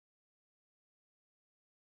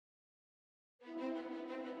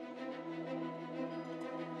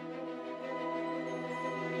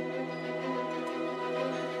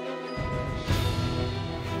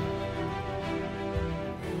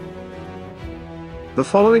The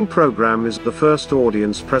following program is the first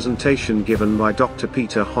audience presentation given by Dr.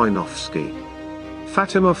 Peter Chojnowski.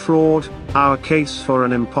 Fatima Fraud, Our Case for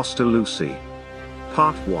an Imposter Lucy.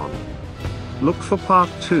 Part 1. Look for Part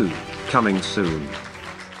 2, coming soon.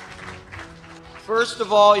 First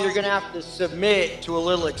of all, you're going to have to submit to a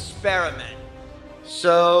little experiment.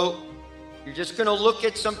 So, you're just going to look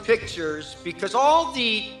at some pictures because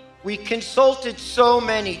we consulted so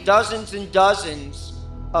many, dozens and dozens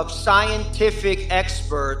of scientific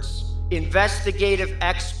experts, investigative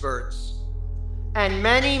experts, and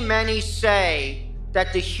many say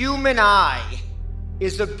that the human eye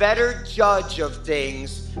is a better judge of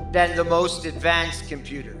things than the most advanced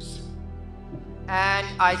computers. And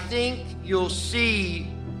I think you'll see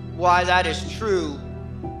why that is true,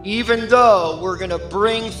 even though we're going to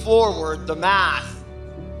bring forward the math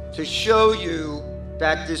to show you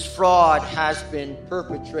that this fraud has been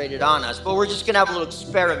perpetrated on us. But we're just going to have a little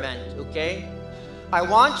experiment, okay? I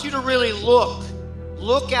want you to really look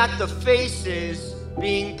at the faces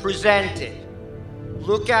being presented.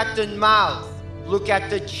 Look at the mouth. Look at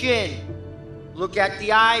the chin. Look at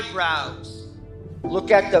the eyebrows. Look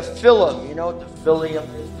at the phylum. You know what the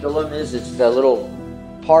phylum is? It's the little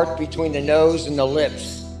part between the nose and the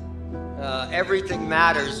lips. Everything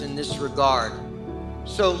matters in this regard.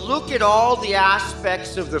 So look at all the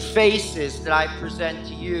aspects of the faces that I present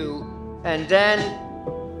to you, and then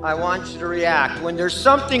I want you to react. When there's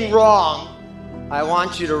something wrong, I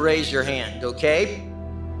want you to raise your hand, okay?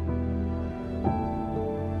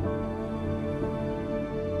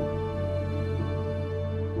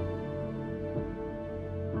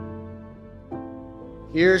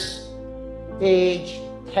 Here's age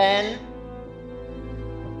 10.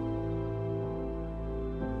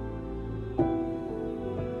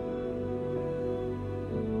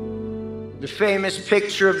 The famous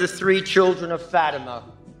picture of the three children of Fatima.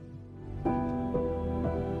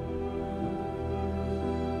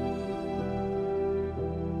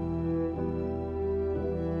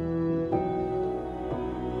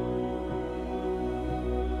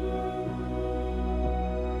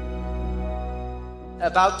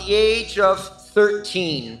 About the age of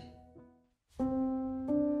 13.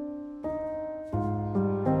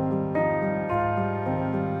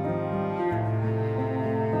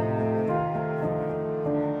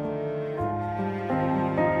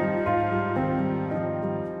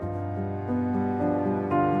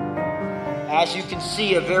 As you can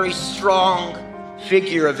see, a very strong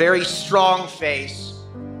figure, a very strong face,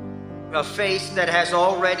 a face that has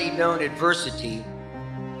already known adversity.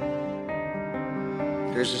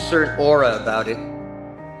 There's a certain aura about it.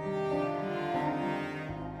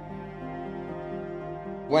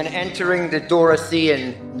 When entering the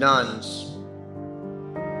Dorothean nuns,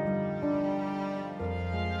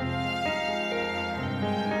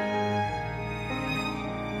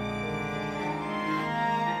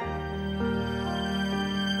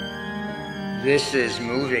 this is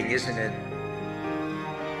moving, isn't it?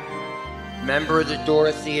 Member of the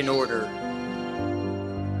Dorothean order.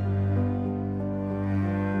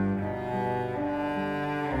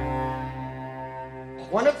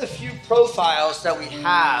 One of the few profiles that we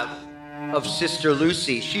have of Sister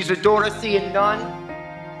Lucy. She's a Dorothean nun,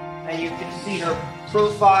 and you can see her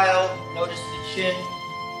profile. Notice the chin,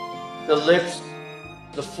 the lips,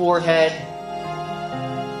 the forehead.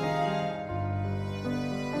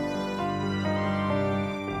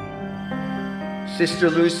 Sister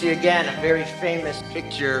Lucy, again, a very famous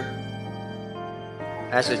picture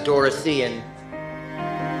as a Dorothean.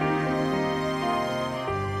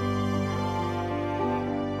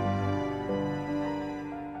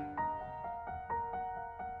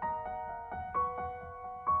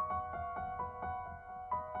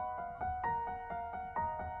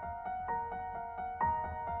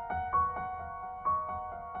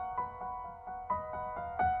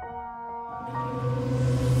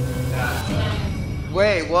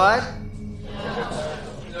 Wait, what?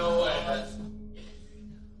 No way.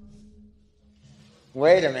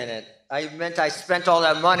 Wait a minute. I meant I spent all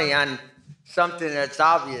that money on something that's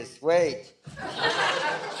obvious. Wait.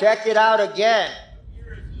 Check it out again.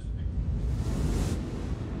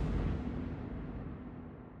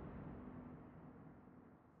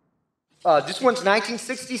 This one's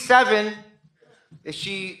 1967.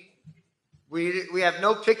 We have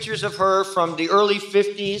no pictures of her from the early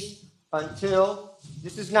 50s until...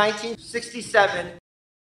 This is 1967,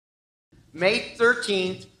 May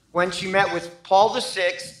 13th, when she met with Paul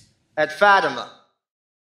VI at Fatima.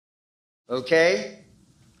 Okay?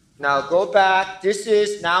 Now go back.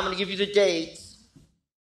 Now I'm going to give you the dates.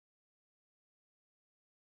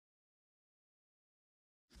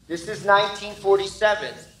 This is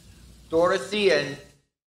 1947. Dorothean.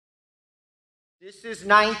 This is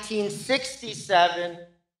 1967,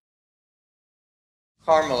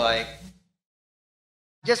 Carmelite.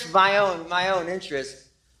 Just my own interest.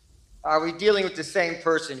 Are we dealing with the same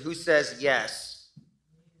person? Who says yes?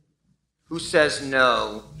 Who says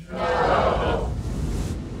no? No.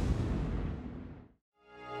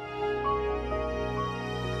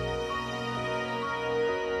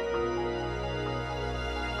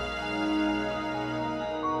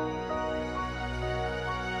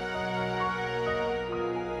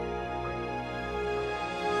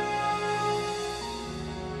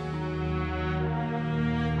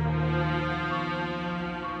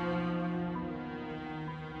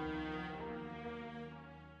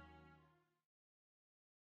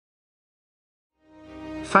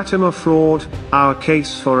 Fatima Fraud, Our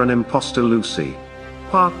Case for an Imposter Lucy.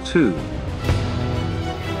 Part 2.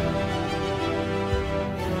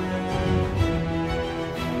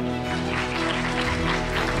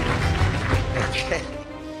 Okay.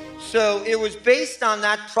 So it was based on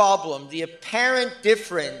that problem, the apparent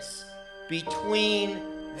difference between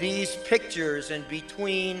these pictures and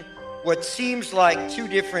between what seems like two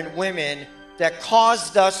different women, that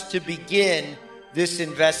caused us to begin this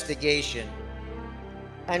investigation.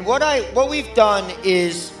 And what we've done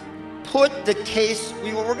is put the case,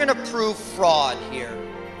 we're going to prove fraud here.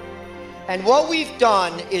 And what we've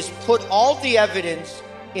done is put all the evidence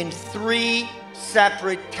in three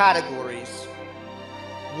separate categories.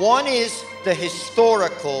 One is the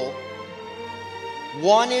historical,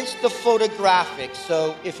 one is the photographic.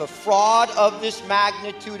 So if a fraud of this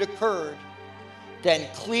magnitude occurred, then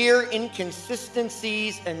clear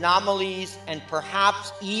inconsistencies, anomalies, and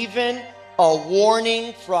perhaps even a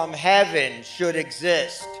warning from heaven should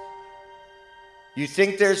exist. You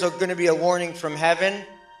think there's going to be a warning from heaven?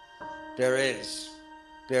 There is.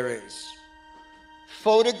 There is.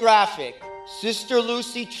 Photographic, Sister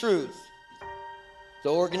Lucy Truth, the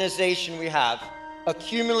organization we have,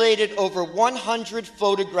 accumulated over 100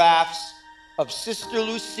 photographs of Sister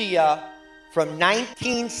Lucia from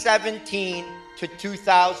 1917 to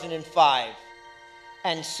 2005.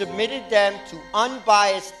 And submitted them to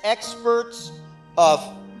unbiased experts of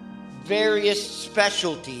various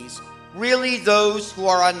specialties, really those who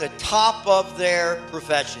are on the top of their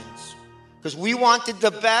professions. Because we wanted the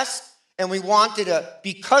best, and we wanted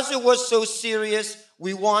because it was so serious,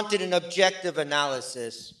 we wanted an objective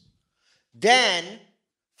analysis. Then,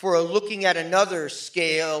 for looking at another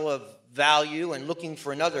scale of value and looking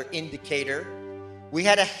for another indicator, we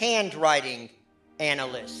had a handwriting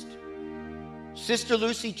analyst. Sister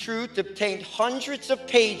Lucy Truth obtained hundreds of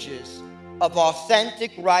pages of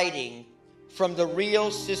authentic writing from the real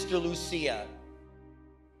Sister Lucia.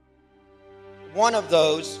 One of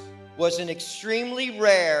those was an extremely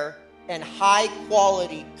rare and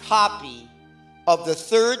high-quality copy of the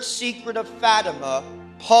Third Secret of Fatima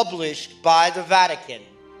published by the Vatican.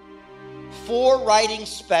 4 writing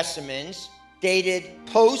specimens dated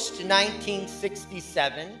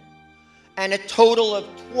post-1967 and a total of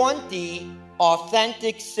 20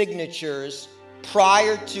 authentic signatures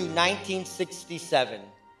prior to 1967,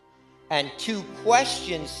 and 2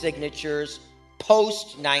 question signatures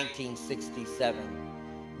post-1967.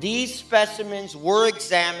 These specimens were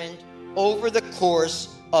examined over the course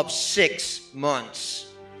of 6 months.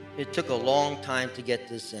 It took a long time to get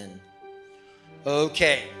this in.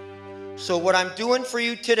 Okay, so what I'm doing for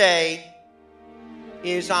you today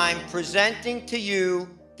is I'm presenting to you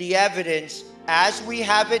the evidence as we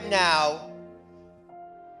have it now.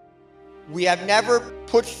 We have never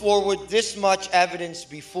put forward this much evidence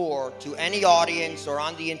before to any audience or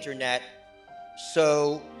on the internet.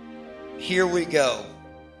 So here we go.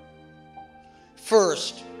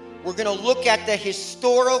 First, we're going to look at the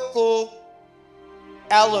historical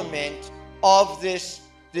element of this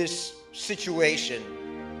situation.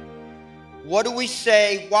 What do we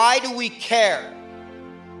say? Why do we care?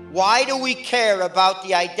 Why do we care about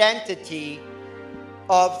the identity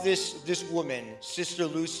of this woman, Sister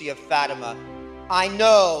Lucy of Fatima? I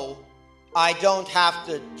know I don't have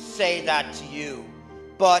to say that to you,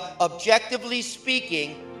 but objectively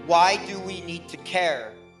speaking, why do we need to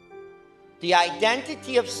care? The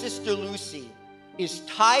identity of Sister Lucy is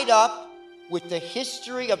tied up with the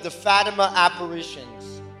history of the Fatima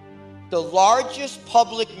apparitions, the largest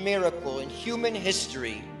public miracle in human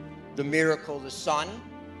history, the miracle of the sun,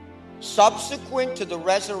 subsequent to the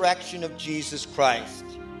resurrection of Jesus Christ.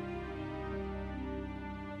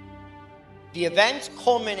 The events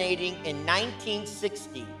culminating in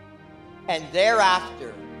 1960 and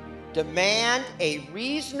thereafter demand a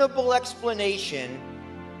reasonable explanation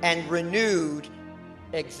and renewed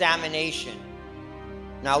examination.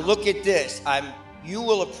 Now look at this. You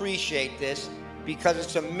will appreciate this because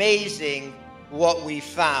it's amazing what we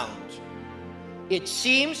found. It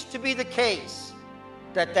seems to be the case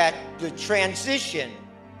that the transition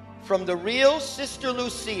from the real Sister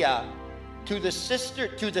Lucia to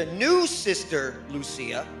the new Sister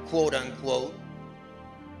Lucia, quote unquote.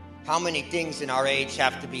 How many things in our age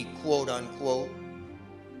have to be quote unquote?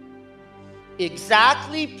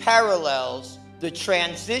 Exactly parallels the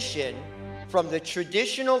transition from the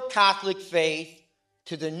traditional Catholic faith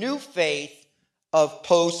to the new faith of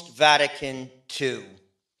post-Vatican II.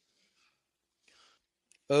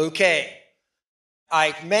 Okay,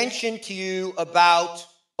 I mentioned to you about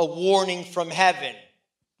a warning from heaven.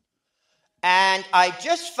 And I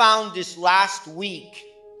just found this last week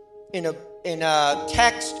in a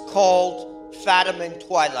text called Fatima and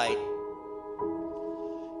Twilight.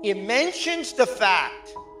 It mentions the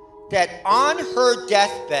fact that on her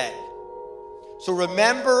deathbed, so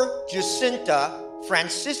remember Jacinta,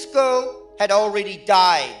 Francisco had already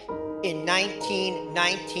died in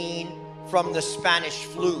 1919 from the Spanish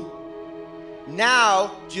flu.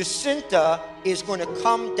 Now Jacinta is going to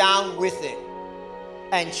come down with it.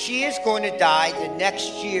 And she is going to die the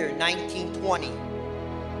next year, 1920.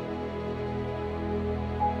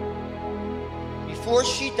 Before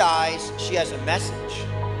she dies, she has a message.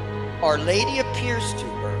 Our Lady appears to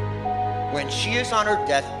her when she is on her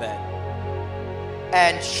deathbed.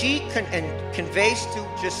 And she conveys to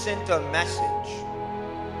Jacinta a message.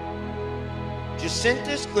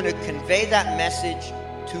 Jacinta's going to convey that message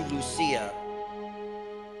to Lucia.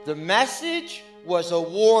 The message was a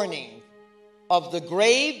warning of the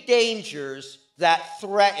grave dangers that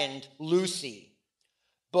threatened Lucy,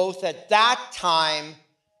 both at that time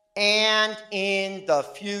and in the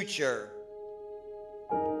future.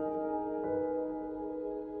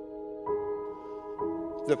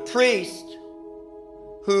 The priest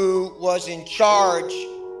who was in charge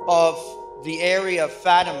of the area of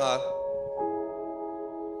Fatima,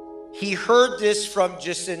 he heard this from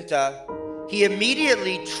Jacinta. He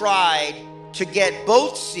immediately tried to get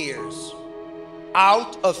both seers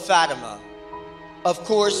out of Fatima. Of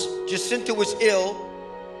course, Jacinta was ill.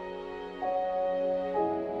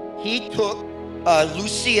 He took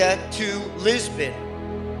Lucia to Lisbon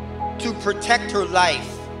to protect her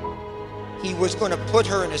life. He was going to put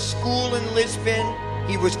her in a school in Lisbon.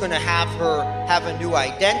 He was going to have her have a new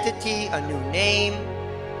identity, a new name.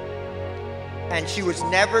 And she was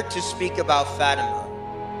never to speak about Fatima.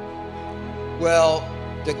 Well,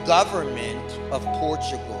 the government of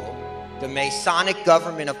Portugal, the Masonic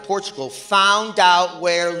government of Portugal, found out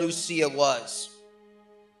where Lucia was.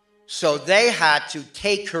 So they had to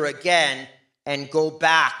take her again and go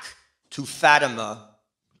back to Fatima.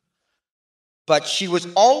 But she was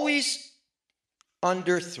always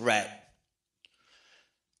under threat.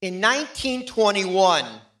 In 1921,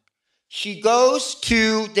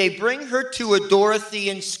 they bring her to a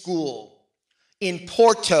Dorothean school in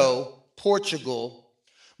Porto, Portugal,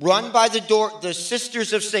 run by the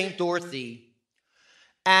Sisters of St. Dorothy.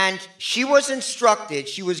 And she was instructed,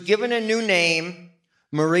 she was given a new name,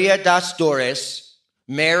 Maria das Dores,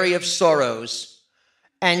 Mary of Sorrows,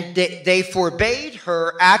 and they forbade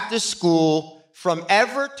her at the school from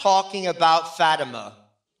ever talking about Fatima.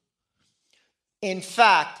 In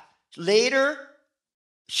fact, later,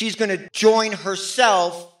 she's going to join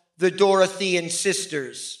herself the Dorothean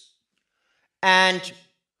sisters. And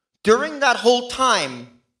during that whole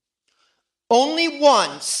time, only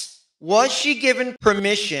once was she given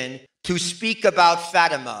permission to speak about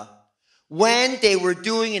Fatima, when they were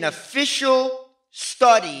doing an official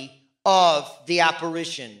study of the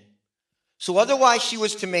apparition. So otherwise she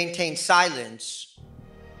was to maintain silence.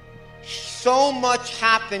 So much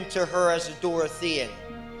happened to her as a Dorothean.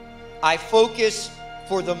 I focus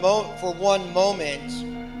for one moment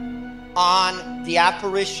on the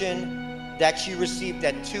apparition that she received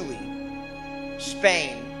at Tui,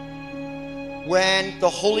 Spain. When the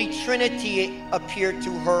Holy Trinity appeared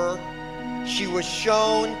to her, she was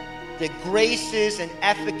shown the graces and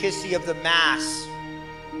efficacy of the Mass.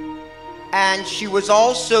 And she was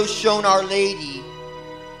also shown Our Lady,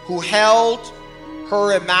 who held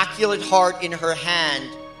her Immaculate Heart in her hand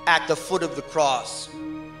at the foot of the cross.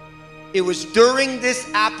 It was during this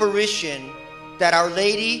apparition that Our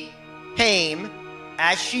Lady came,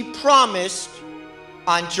 as she promised,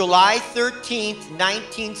 on July 13th,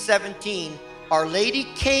 1917, Our Lady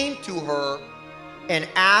came to her and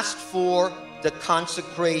asked for the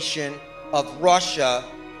consecration of Russia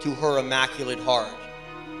to her Immaculate Heart.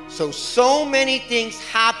 So many things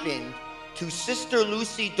happened to Sister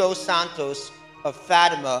Lucia dos Santos of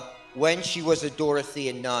Fatima when she was a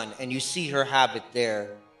Dorothean nun, and you see her habit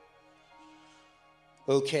there.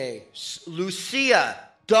 Okay, Lucia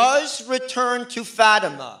does return to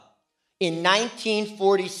Fatima in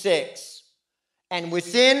 1946, and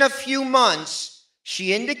within a few months,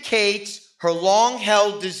 she indicates her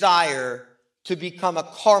long-held desire to become a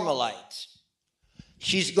Carmelite.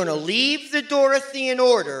 She's going to leave the Dorothean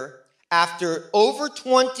order after over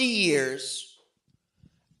 20 years,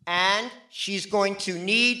 and she's going to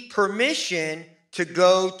need permission to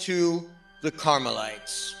go to the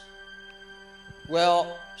Carmelites.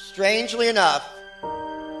 Well, strangely enough,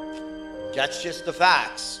 that's just the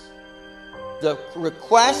facts. The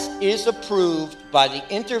request is approved by the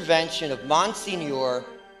intervention of Monsignor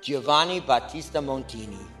Giovanni Battista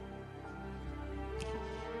Montini.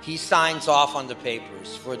 He signs off on the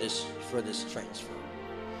papers for this transfer.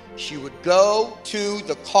 She would go to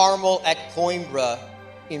the Carmel at Coimbra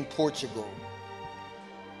in Portugal.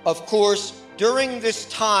 Of course, during this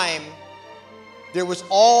time, there was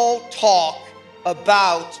all talk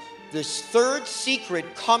about this third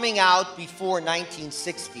secret coming out before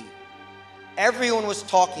 1960. Everyone was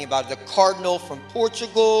talking about the cardinal from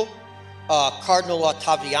Portugal, Cardinal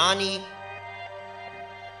Ottaviani.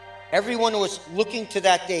 Everyone was looking to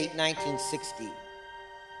that date, 1960.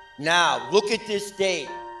 Now, look at this date,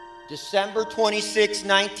 December 26,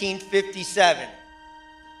 1957.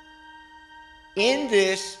 In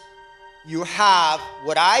this, you have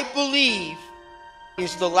what I believe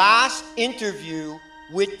is the last interview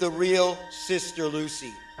with the real Sister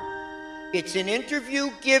Lucy. It's an interview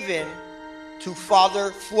given to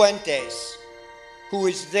Father Fuentes, who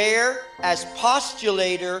is there as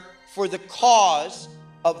postulator for the cause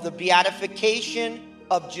of the beatification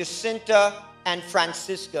of Jacinta and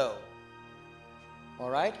Francisco. All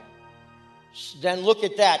right? Then look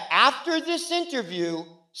at that. After this interview,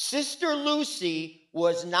 Sister Lucy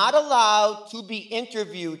was not allowed to be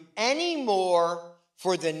interviewed anymore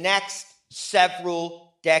for the next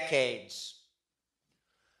several decades.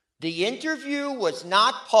 The interview was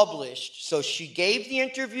not published, so she gave the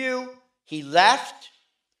interview, he left,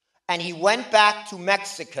 and he went back to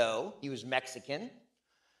Mexico. He was Mexican.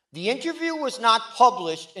 The interview was not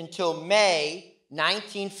published until May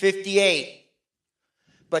 1958.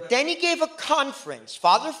 But then he gave a conference.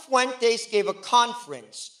 Father Fuentes gave a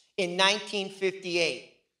conference in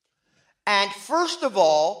 1958. And first of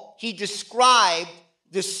all, he described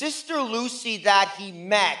the Sister Lucy that he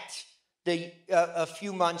met a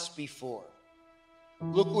few months before.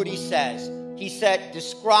 Look what he says. He said,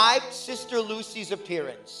 described Sister Lucy's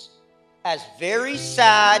appearance as very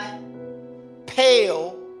sad,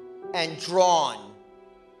 pale, and drawn.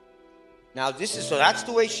 Now that's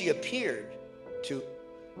the way she appeared.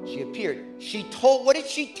 What did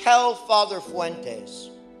she tell Father Fuentes?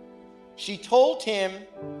 She told him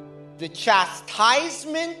the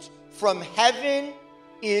chastisement from heaven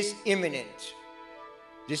is imminent.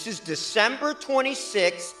 This is December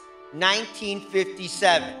 26,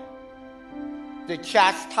 1957. The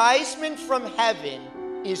chastisement from heaven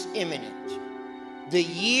is imminent. The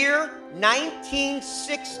year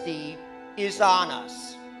 1960 is on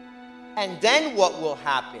us. And then what will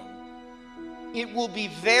happen? It will be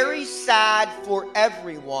very sad for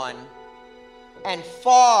everyone and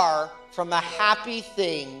far from a happy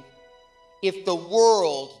thing if the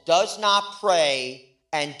world does not pray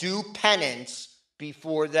and do penance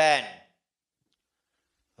before then.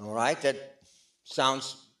 All right,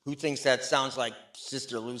 who thinks that sounds like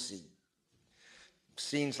Sister Lucy?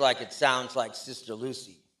 Seems like it sounds like Sister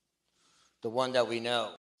Lucy, the one that we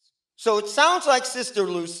know. So it sounds like Sister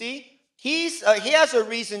Lucy. He has a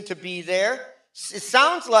reason to be there. It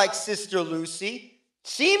sounds like Sister Lucy.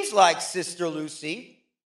 Seems like Sister Lucy.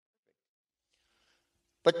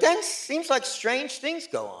 But then seems like strange things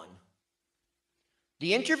go on.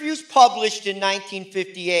 The interview's published in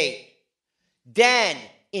 1958. Then,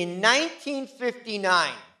 in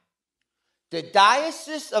 1959, the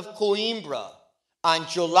Diocese of Coimbra, on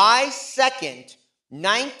July 2nd,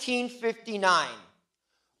 1959,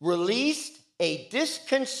 released a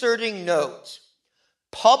disconcerting note,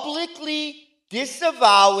 publicly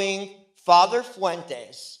disavowing Father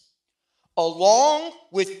Fuentes, along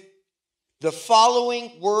with the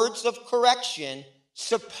following words of correction,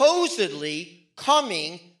 supposedly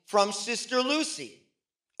coming from Sister Lucy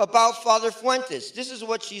about Father Fuentes. This is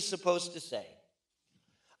what she's supposed to say.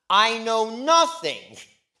 I know nothing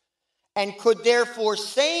and could therefore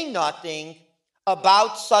say nothing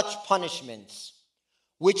about such punishments,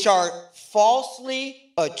 which are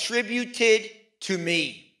falsely attributed to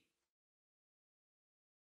me.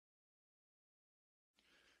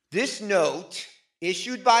 This note,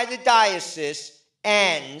 issued by the diocese,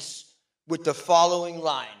 ends with the following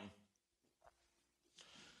line.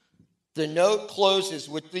 The note closes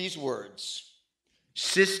with these words: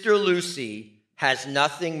 Sister Lucy has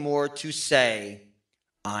nothing more to say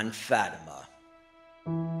on Fatima.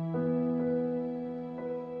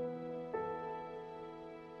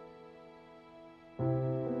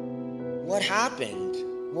 What happened?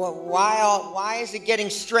 Why is it getting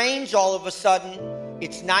strange all of a sudden?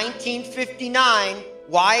 It's 1959.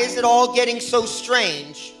 Why is it all getting so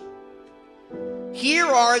strange? Here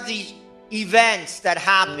are the events that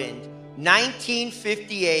happened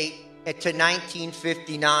 1958 to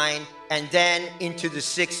 1959 and then into the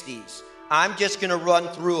 60s. I'm just going to run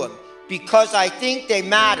through them because I think they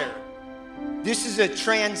matter. This is a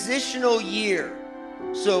transitional year.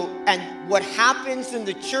 So, and what happens in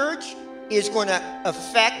the church is going to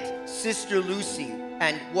affect Sister Lucy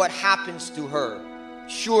and what happens to her.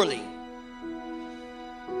 Surely.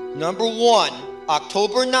 Number one,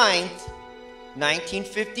 October 9th,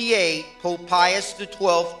 1958, Pope Pius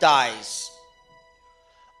XII dies.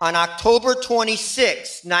 On October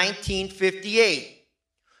 26, 1958,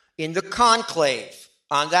 in the Conclave,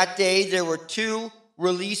 on that day there were 2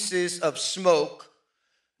 releases of smoke.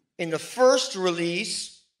 In the first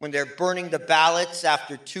release, when they're burning the ballots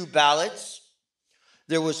after 2 ballots,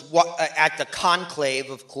 there was, at the Conclave,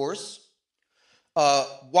 of course,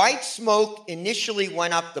 white smoke initially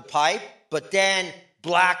went up the pipe, but then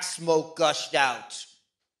black smoke gushed out.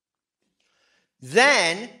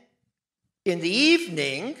 Then, in the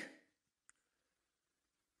evening,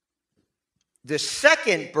 the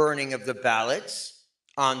second burning of the ballots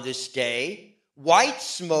on this day, white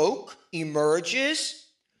smoke emerges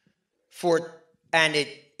and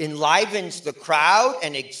it enlivens the crowd,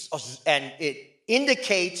 and it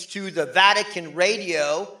indicates to the Vatican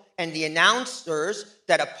radio and the announcers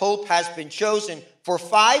that a pope has been chosen. For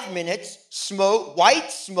 5 minutes,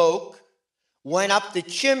 white smoke went up the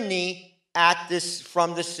chimney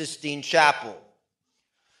from the Sistine Chapel.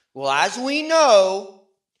 Well, as we know,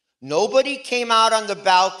 nobody came out on the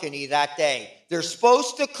balcony that day. They're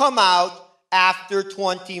supposed to come out after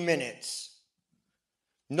 20 minutes.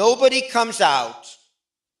 Nobody comes out.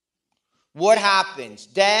 What happens?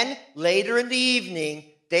 Then, later in the evening,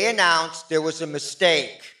 they announced there was a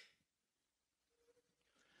mistake.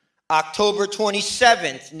 October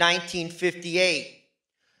 27th, 1958,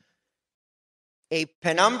 a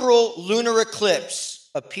penumbral lunar eclipse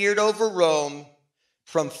appeared over Rome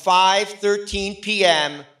from 5:13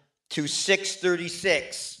 p.m. to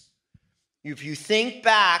 6:36. If you think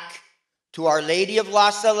back to Our Lady of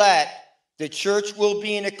La Salette, the church will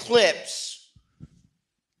be in eclipse.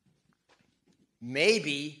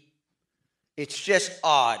 Maybe it's just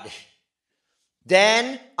odd.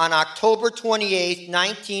 Then, on October 28,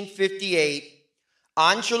 1958,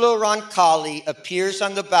 Angelo Roncalli appears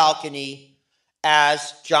on the balcony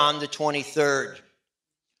as John the 23rd.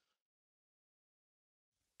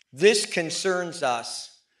 This concerns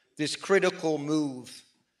us, this critical move,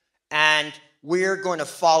 and we're going to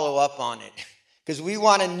follow up on it because we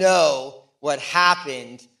want to know what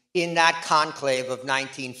happened in that conclave of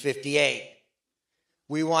 1958.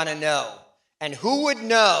 We want to know. And who would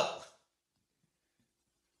know?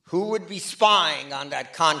 Who would be spying on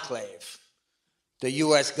that conclave? The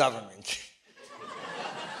U.S. government.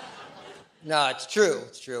 No, it's true.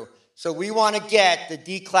 It's true. So we want to get the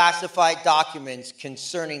declassified documents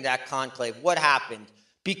concerning that conclave. What happened?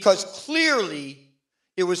 Because clearly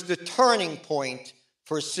it was the turning point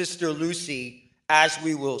for Sister Lucy, as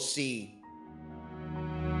we will see.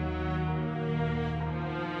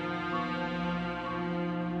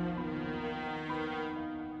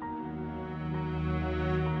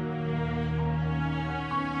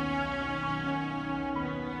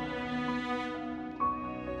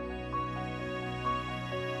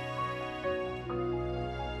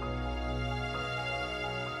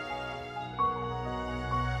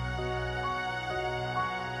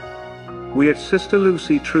 We at Sister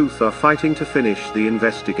Lucy Truth are fighting to finish the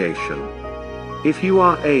investigation. If you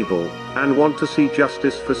are able, and want to see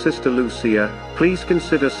justice for Sister Lucia, please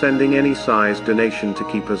consider sending any size donation to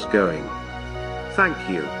keep us going. Thank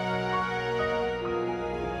you.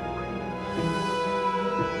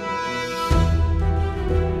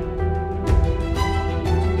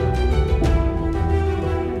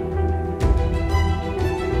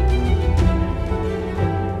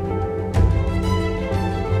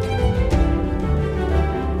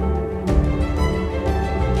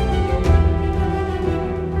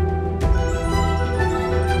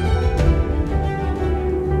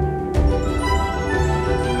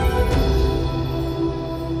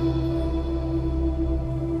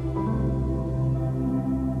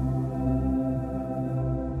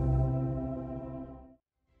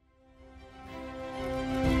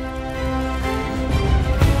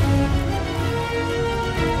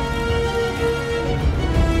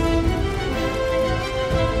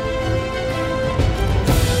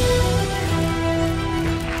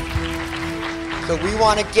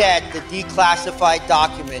 want to get the declassified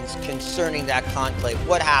documents concerning that conclave.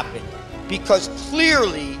 What happened? Because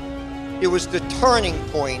clearly it was the turning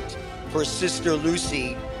point for Sister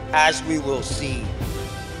Lucy, as we will see.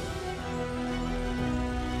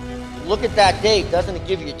 Look at that date. Doesn't it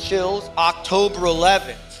give you chills? October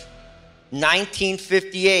 11th,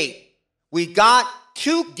 1958. We got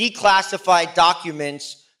 2 declassified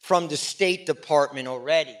documents from the State Department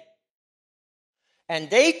already. And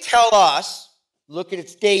they tell us, look at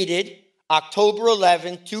it's dated, October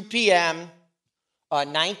 11th, 2 p.m.,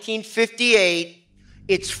 1958.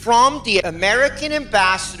 It's from the American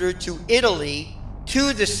ambassador to Italy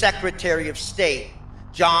to the Secretary of State,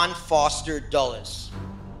 John Foster Dulles.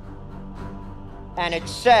 And it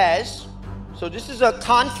says, so this is a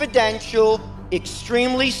confidential,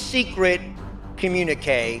 extremely secret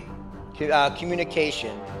communication.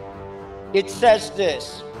 It says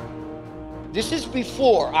this. This is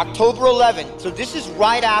before October 11th, so this is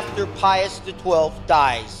right after Pius XII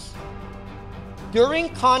dies. During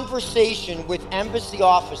conversation with embassy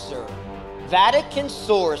officer, Vatican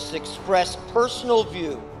source expressed personal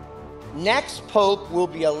view. Next pope will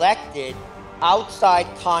be elected outside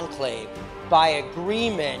conclave by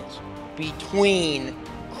agreement between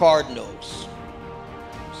cardinals.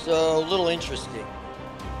 So a little interesting.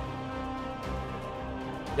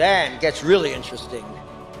 Then it gets really interesting.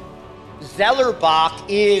 Zellerbach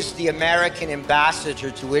is the American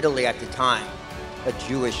ambassador to Italy at the time, a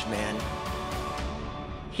Jewish man.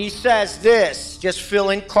 He says this, just fill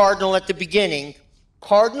in cardinal at the beginning.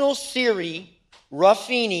 Cardinal Siri,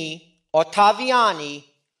 Ruffini, Ottaviani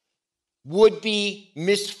would be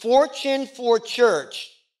misfortune for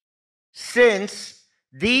church, since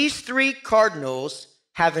these 3 cardinals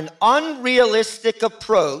have an unrealistic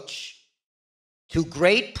approach to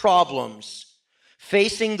great problems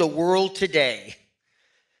facing the world today.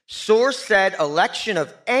 Source said election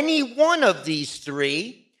of any one of these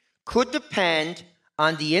 3 could depend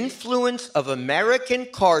on the influence of American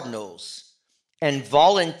cardinals, and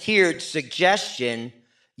volunteered suggestion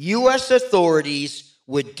U.S. authorities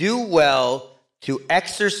would do well to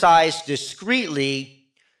exercise discreetly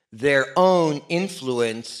their own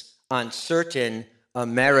influence on certain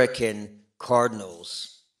American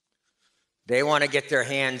cardinals. They want to get their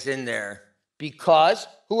hands in there because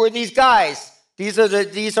who are these guys? These are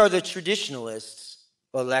the traditionalists,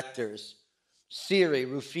 electors. Siri,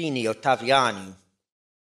 Ruffini, Ottaviani.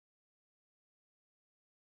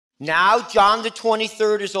 Now John the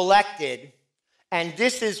 23rd is elected, and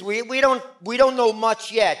this is we don't know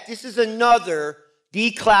much yet. This is another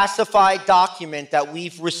declassified document that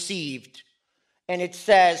we've received, and it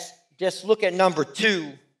says, just look at number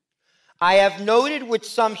 2. I have noted with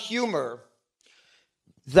some humor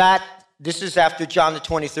that this is after John the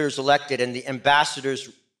 23rd is elected, and the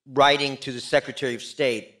ambassador's writing to the Secretary of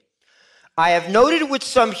State. I have noted with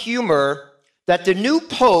some humor that the new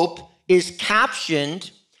pope is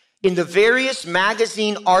captioned in the various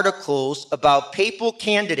magazine articles about papal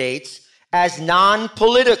candidates as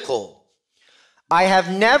non-political. I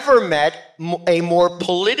have never met a more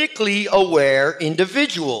politically aware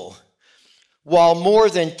individual. While more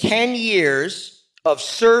than 10 years of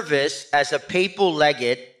service as a papal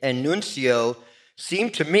legate and nuncio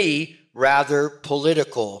seem to me rather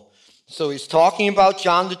political. So he's talking about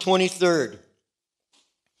John the 23rd.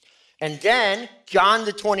 And then John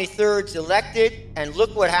the 23rd is elected, and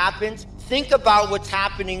look what happens. Think about what's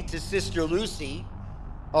happening to Sister Lucy.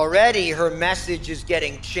 Already her message is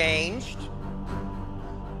getting changed.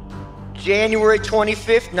 January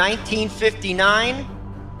 25th, 1959,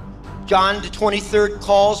 John the 23rd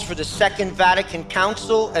calls for the Second Vatican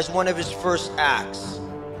Council as one of his first acts.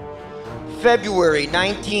 February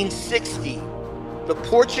 1960, the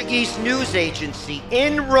Portuguese news agency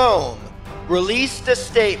in Rome released a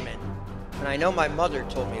statement. And I know my mother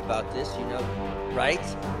told me about this, you know, right?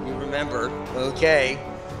 You remember, okay.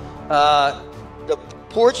 The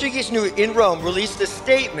Portuguese news in Rome released a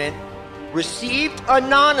statement received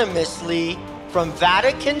anonymously from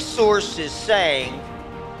Vatican sources saying,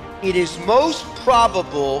 it is most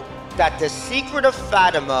probable that the secret of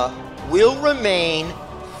Fatima will remain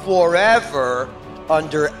forever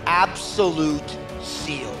under absolute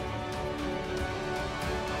seal.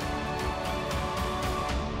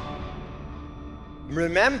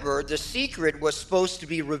 Remember, the secret was supposed to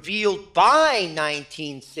be revealed by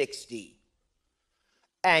 1960.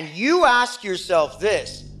 And you ask yourself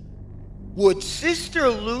this, would Sister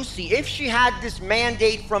Lucy, if she had this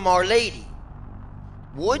mandate from Our Lady,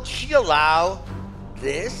 would she allow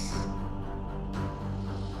this?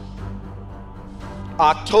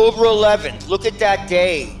 October 11th, look at that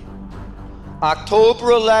day.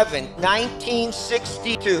 October 11th,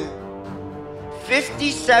 1962,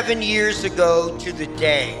 57 years ago to the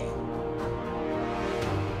day.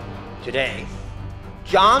 Today,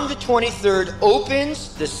 John the 23rd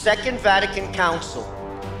opens the Second Vatican Council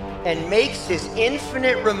and makes his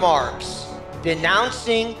infinite remarks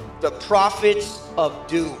denouncing the prophets of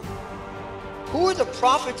doom. Who are the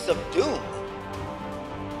prophets of doom?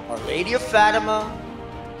 Our Lady of Fatima,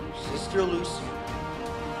 Sister Lucia.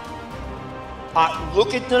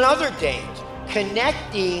 Look at another date,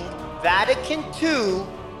 connecting Vatican II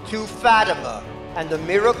to Fatima and the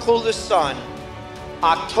miracle of the sun.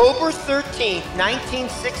 October 13th,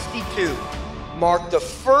 1962, marked the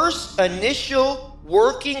first initial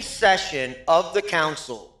working session of the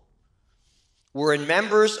council, wherein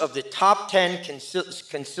members of the top 10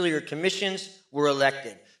 conciliar commissions were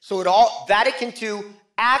elected. So Vatican II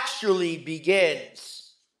actually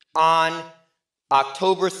begins on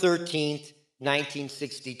October 13th,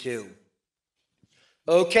 1962.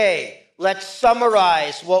 Okay, let's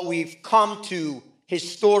summarize what we've come to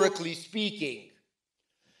historically speaking.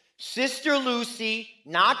 Sister Lucy,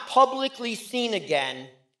 not publicly seen again.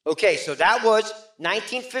 Okay, so that was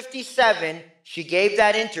 1957. She gave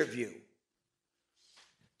that interview.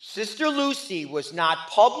 Sister Lucy was not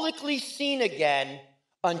publicly seen again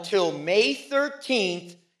until May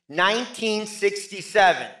 13th,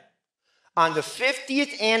 1967, on the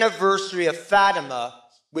 50th anniversary of Fatima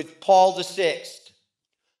with Paul VI.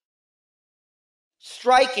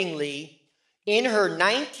 Strikingly, in her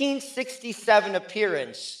 1967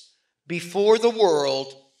 appearance before the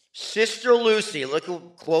world, Sister Lucy, look at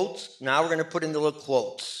quotes, now we're going to put in the little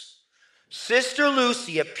quotes. Sister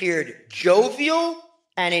Lucy appeared jovial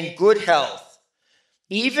and in good health,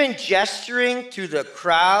 even gesturing to the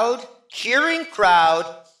crowd, cheering crowd,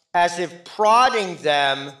 as if prodding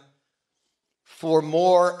them for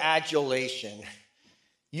more adulation.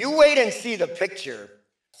 You wait and see the picture.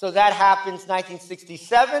 So that happens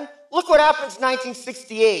 1967. Look what happens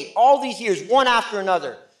 1968. All these years, one after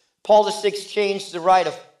another. Paul VI changed the rite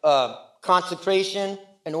of consecration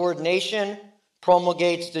and ordination,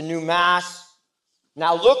 promulgates the new Mass.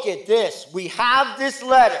 Now look at this. We have this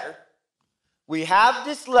letter. We've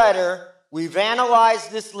analyzed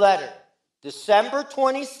this letter. December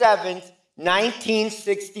 27th,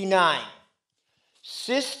 1969.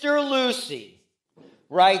 Sister Lucy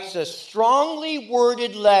writes a strongly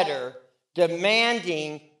worded letter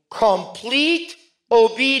demanding complete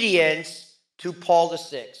obedience to Paul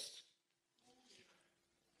VI.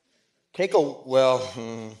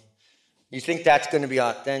 You think that's going to be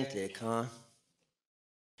authentic, huh?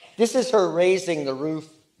 This is her raising the roof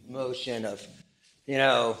motion of,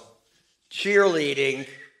 cheerleading,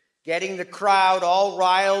 getting the crowd all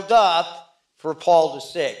riled up for Paul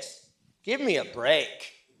VI. Give me a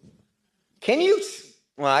break.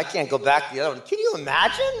 I can't go back to the other one. Can you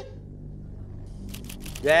imagine?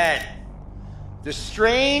 Then, the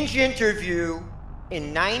strange interview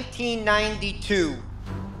in 1992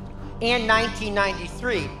 and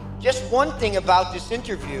 1993. Just one thing about this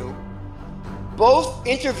interview. Both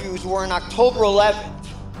interviews were on October 11th.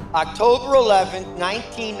 October 11th,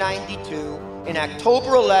 1992 and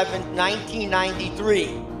October 11th,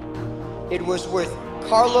 1993. It was with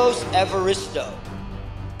Carlos Evaristo.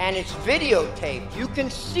 And it's videotaped. You can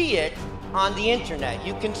see it on the internet.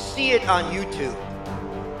 You can see it on YouTube.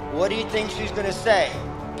 What do you think she's going to say?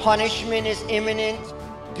 Punishment is imminent.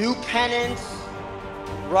 Do penance.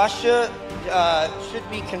 Russia should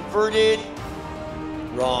be converted.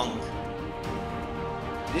 Wrong.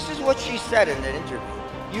 This is what she said in that interview.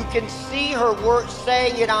 You can see her words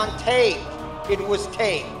saying it on tape. It was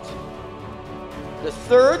taped. The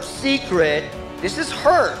third secret, this is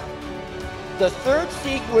her. The third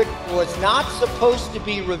secret was not supposed to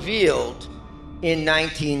be revealed in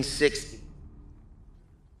 1960.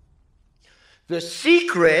 The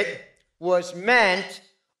secret was meant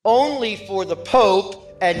only for the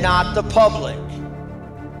Pope and not the public.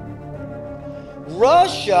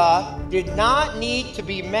 Russia did not need to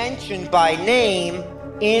be mentioned by name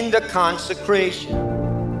in the consecration.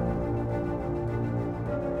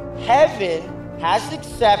 Heaven has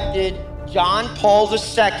accepted John Paul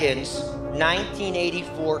II's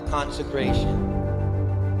 1984 consecration.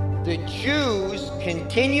 The Jews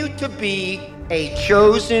continue to be a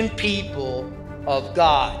chosen people of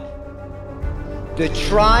God. The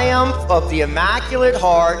triumph of the Immaculate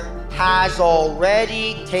Heart has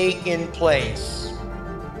already taken place.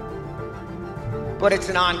 But it's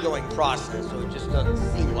an ongoing process, so it just doesn't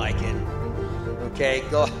seem like it. Okay,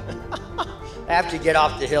 go. After you get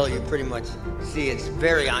off the hill, you pretty much see it's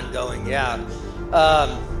very ongoing, yeah.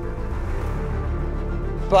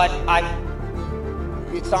 But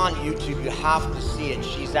It's on YouTube. You have to see it.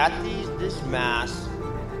 She's at this mass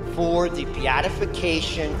for the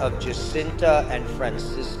beatification of Jacinta and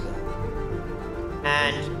Francisca.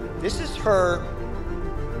 And this is her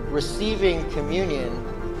receiving communion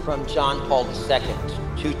from John Paul II,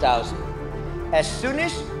 2000. As soon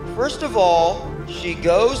as, first of all, she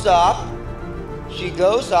goes up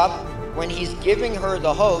when he's giving her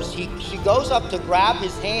the host, she goes up to grab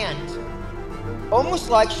his hand, almost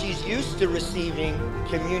like she's used to receiving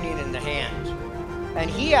communion in the hand. And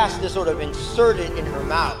he has to sort of insert it in her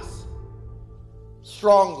mouth,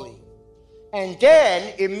 strongly. And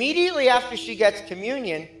then, immediately after she gets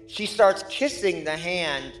communion, she starts kissing the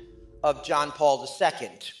hand of John Paul II.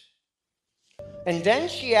 And then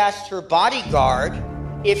she asked her bodyguard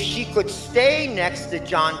if she could stay next to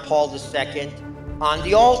John Paul II on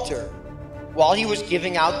the altar while he was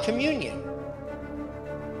giving out communion.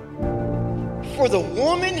 For the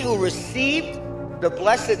woman who received the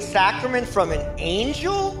Blessed Sacrament from an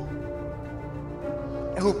angel,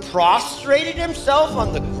 who prostrated himself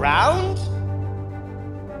on the ground,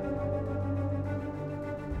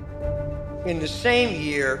 in the same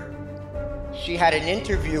year, she had an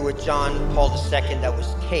interview with John Paul II that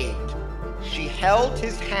was taped. She held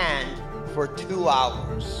his hand for 2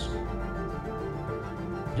 hours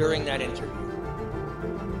during that interview.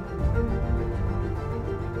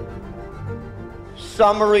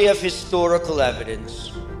 Summary of historical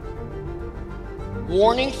evidence.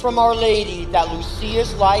 Warning from Our Lady that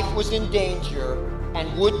Lucia's life was in danger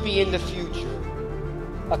and would be in the future.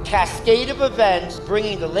 A cascade of events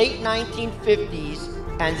bringing the late 1950s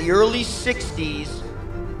and the early 60s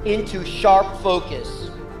into sharp focus.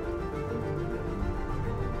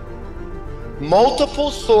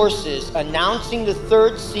 Multiple sources announcing the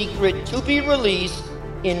third secret to be released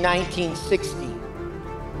in 1960.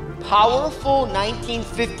 Powerful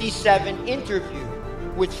 1957 interview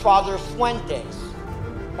with Father Fuentes,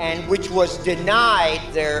 and which was denied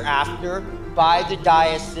thereafter by the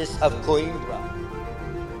Diocese of Coimbra.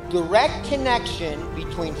 Direct connection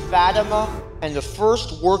between Fatima and the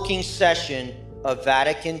first working session of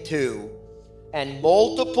Vatican II, and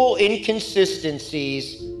multiple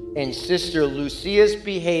inconsistencies in Sister Lucia's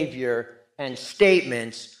behavior and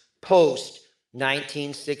statements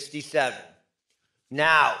post-1967.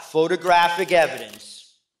 Now, photographic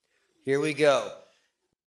evidence. Here we go.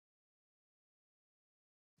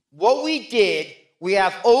 What we did, we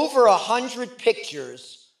have over 100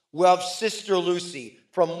 pictures of Sister Lucy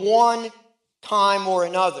from one time or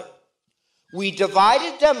another. We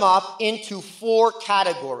divided them up into 4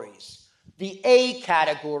 categories. The A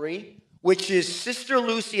category, which is Sister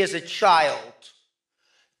Lucy as a child.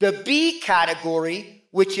 The B category,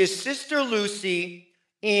 which is Sister Lucy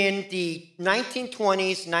in the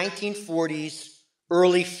 1920s, 1940s,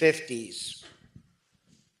 early 50s.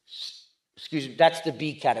 Excuse me, that's the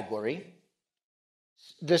B category.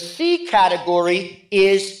 The C category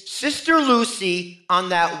is Sister Lucy on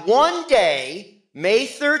that one day, May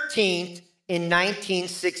 13th, in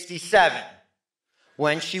 1967,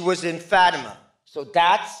 when she was in Fatima. So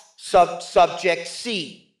that's subject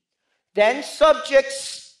C. Then subject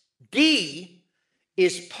D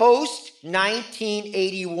is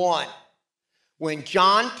post-1981, when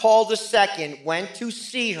John Paul II went to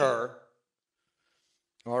see her.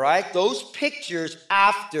 All right, those pictures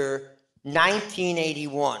after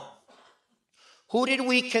 1981. Who did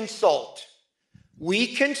we consult? We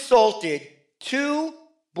consulted 2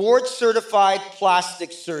 board-certified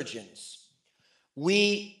plastic surgeons.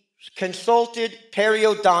 We consulted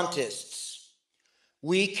periodontists.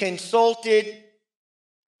 We consulted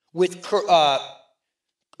with a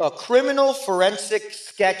criminal forensic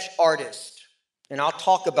sketch artist, and I'll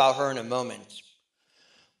talk about her in a moment.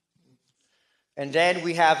 And then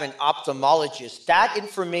we have an ophthalmologist. That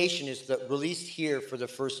information is released here for the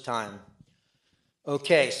first time.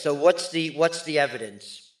 Okay, so what's the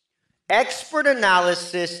evidence? Expert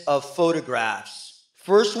analysis of photographs.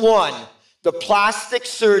 First one, the plastic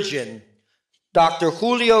surgeon, Dr.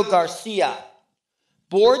 Julio Garcia,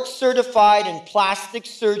 board certified in plastic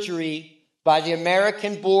surgery by the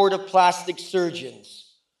American Board of Plastic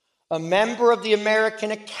Surgeons, a member of the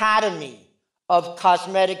American Academy of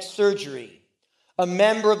Cosmetic Surgery, a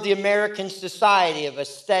member of the American Society of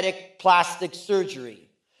Aesthetic Plastic Surgery,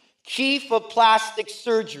 chief of plastic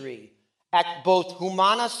surgery at both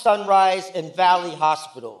Humana Sunrise and Valley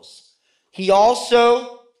Hospitals. He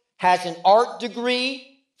also has an art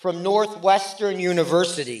degree from Northwestern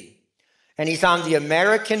University, and he's on the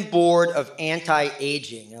American Board of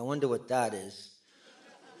Anti-Aging. I wonder what that is.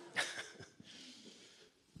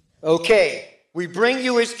 Okay, we bring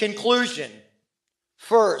you his conclusion.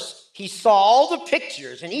 First, he saw all the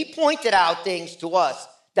pictures, and he pointed out things to us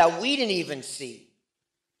that we didn't even see,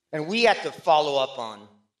 and we had to follow up on.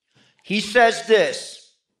 He says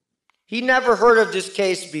this. He never heard of this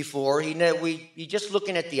case before. He just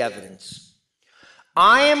looking at the evidence.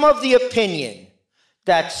 I am of the opinion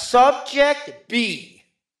that subject B,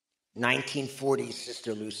 1940s,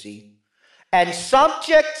 Sister Lucy, and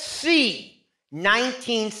subject C,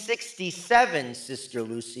 1967, Sister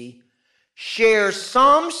Lucy, share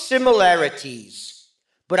some similarities,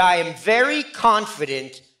 but I am very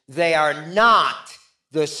confident they are not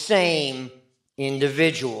the same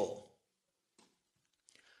individual.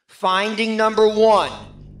 Finding number 1,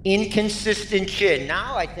 inconsistent chin.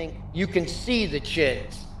 Now I think you can see the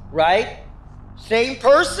chins, right? Same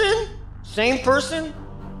person? Same person?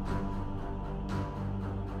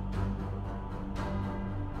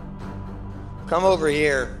 Come over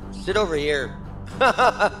here. Sit over here.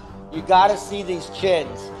 You gotta see these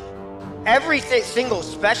chins. Every single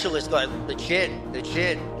specialist goes, the chin, the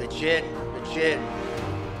chin, the chin, the chin.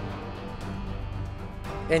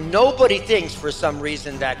 And nobody thinks for some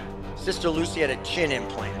reason that Sister Lucy had a chin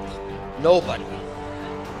implant. Nobody.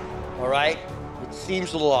 All right? It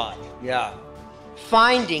seems a lot. Yeah.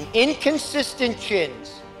 Finding inconsistent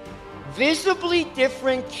chins, visibly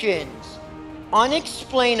different chins,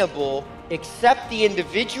 unexplainable except the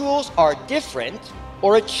individuals are different,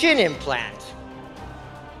 or a chin implant.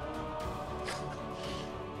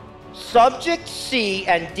 Subject C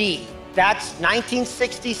and D, that's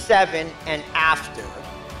 1967 and after,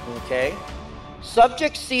 okay?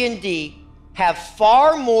 Subject C and D have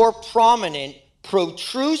far more prominent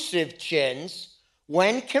protrusive chins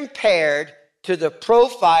when compared to the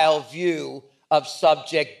profile view of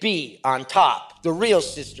subject B on top, the real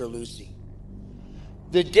Sister Lucy.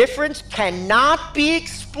 The difference cannot be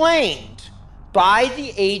explained by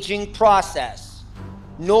the aging process,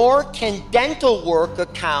 nor can dental work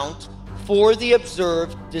account for the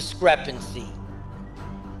observed discrepancy.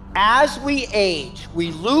 As we age,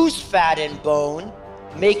 we lose fat and bone,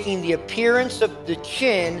 making the appearance of the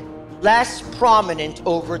chin less prominent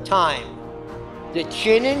over time. The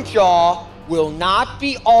chin and jaw will not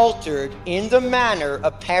be altered in the manner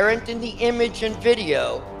apparent in the image and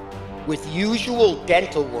video with usual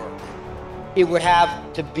dental work. It would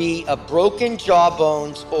have to be a broken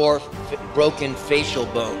jawbones or broken facial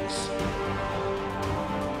bones.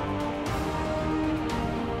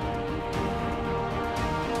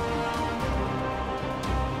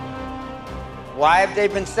 Why have they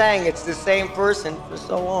been saying it's the same person for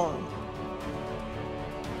so long?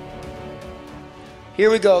 Here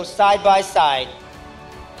we go, side by side,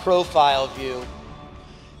 profile view.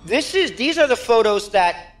 These are the photos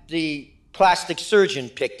that the plastic surgeon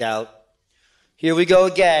picked out. Here we go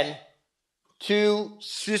again. 2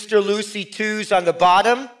 Sister Lucy 2s on the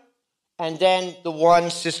bottom, and then the 1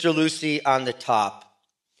 Sister Lucy on the top.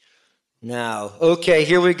 Now, okay,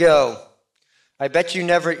 here we go. I bet you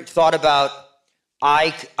never thought about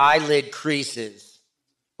eyelid creases.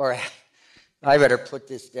 Or I better put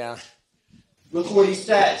this down. Look what he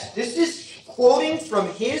says. This is quoting from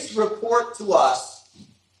his report to us.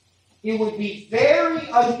 It would be very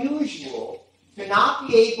unusual to not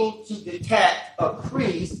be able to detect a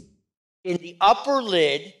crease in the upper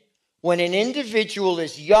lid when an individual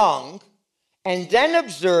is young, and then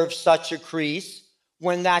observe such a crease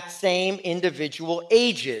when that same individual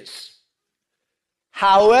ages.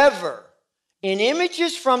 However, in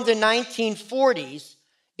images from the 1940s,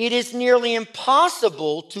 it is nearly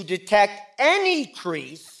impossible to detect any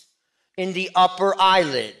crease in the upper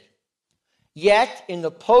eyelid. Yet, in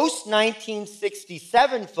the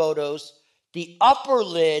post-1967 photos, the upper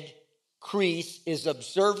lid crease is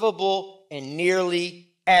observable in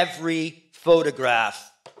nearly every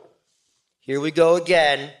photograph. Here we go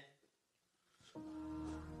again.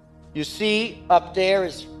 You see, up there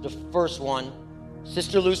is the first one.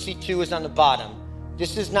 Sister Lucy 2 is on the bottom.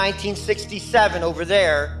 This is 1967 over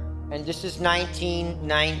there, and this is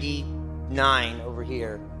 1999 over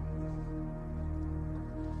here.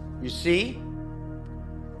 You see?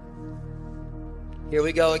 Here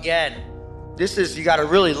we go again. This is, you got to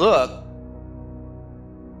really look.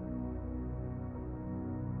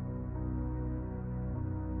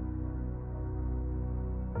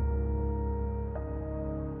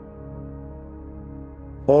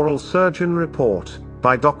 Oral Surgeon Report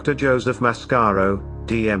by Dr. Joseph Mascaro,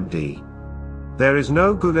 DMD. There is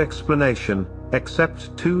no good explanation,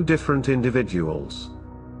 except 2 different individuals.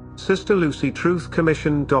 Sister Lucy Truth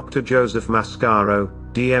Commission. Dr. Joseph Mascaro,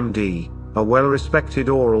 DMD, a well-respected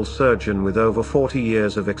oral surgeon with over 40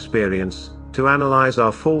 years of experience, to analyze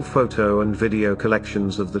our full photo and video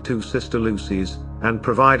collections of the two Sister Lucies, and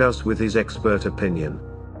provide us with his expert opinion.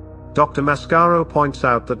 Dr. Mascaro points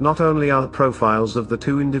out that not only are the profiles of the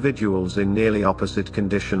two individuals in nearly opposite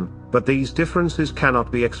condition, but these differences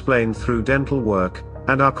cannot be explained through dental work,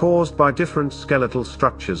 and are caused by different skeletal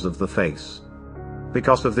structures of the face.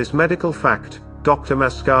 Because of this medical fact, Dr.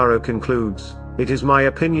 Mascaro concludes, "It is my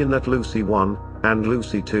opinion that Lucy 1 and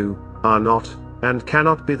Lucy 2 are not, and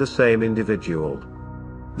cannot be the same individual."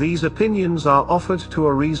 These opinions are offered to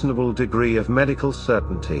a reasonable degree of medical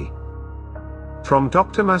certainty. From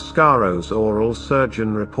Dr. Mascaro's oral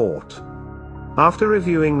surgeon report. After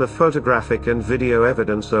reviewing the photographic and video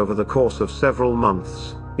evidence over the course of several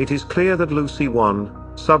months, it is clear that Lucy 1,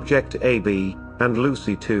 subject AB, and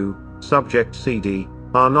Lucy 2, subject CD,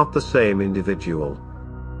 are not the same individual.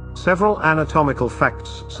 Several anatomical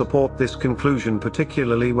facts support this conclusion,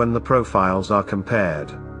 particularly when the profiles are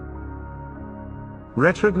compared.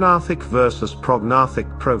 Retrognathic versus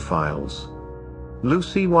prognathic profiles.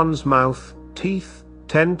 Lucy 1's mouth, teeth,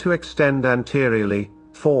 tend to extend anteriorly,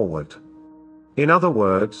 forward. In other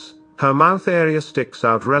words, her mouth area sticks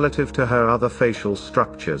out relative to her other facial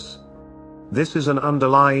structures. This is an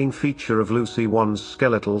underlying feature of Lucy 1's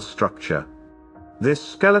skeletal structure. This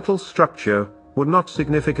skeletal structure would not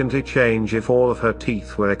significantly change if all of her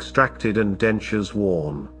teeth were extracted and dentures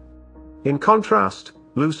worn. In contrast,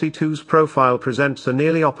 Lucy 2's profile presents a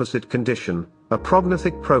nearly opposite condition, a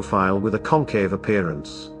prognathic profile with a concave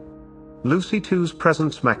appearance. Lucy 2's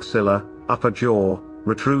presents maxilla, upper jaw,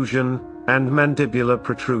 retrusion, and mandibular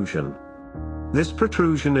protrusion. This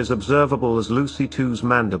protrusion is observable as Lucy 2's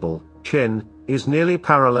mandible, chin, is nearly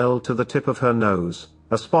parallel to the tip of her nose,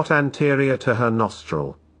 a spot anterior to her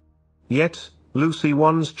nostril. Yet, Lucy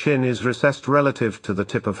 1's chin is recessed relative to the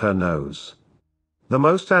tip of her nose. The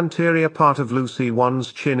most anterior part of Lucy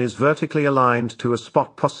 1's chin is vertically aligned to a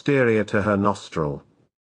spot posterior to her nostril.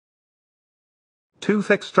 Tooth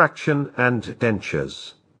extraction and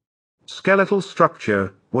dentures. Skeletal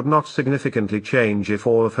structure would not significantly change if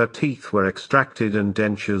all of her teeth were extracted and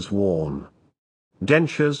dentures worn.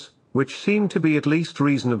 Dentures, which seem to be at least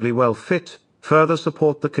reasonably well fit, further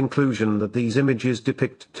support the conclusion that these images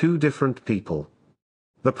depict two different people.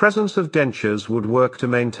 The presence of dentures would work to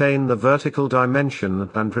maintain the vertical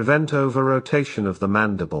dimension and prevent over-rotation of the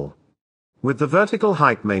mandible. With the vertical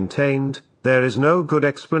height maintained, there is no good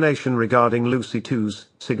explanation regarding Lucy 2's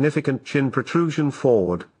significant chin protrusion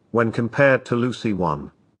forward when compared to Lucy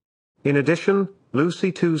 1. In addition,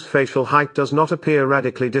 Lucy 2's facial height does not appear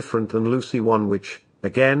radically different than Lucy 1, which,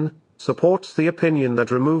 again, supports the opinion that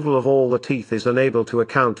removal of all the teeth is unable to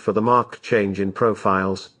account for the marked change in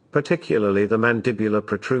profiles, particularly the mandibular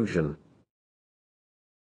protrusion.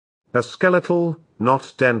 A skeletal,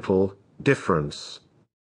 not dental, difference.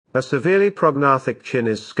 A severely prognathic chin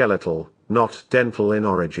is skeletal, not dental in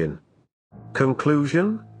origin.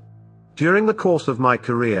 Conclusion? During the course of my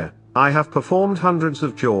career, I have performed hundreds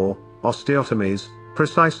of jaw osteotomies,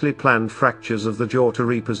 precisely planned fractures of the jaw to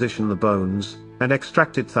reposition the bones, and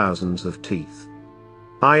extracted thousands of teeth.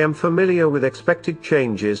 I am familiar with expected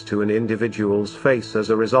changes to an individual's face as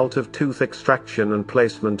a result of tooth extraction and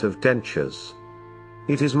placement of dentures.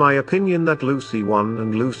 It is my opinion that Lucy 1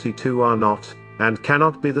 and Lucy 2 are not, and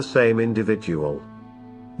cannot be the same individual.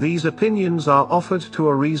 These opinions are offered to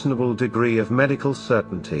a reasonable degree of medical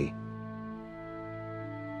certainty.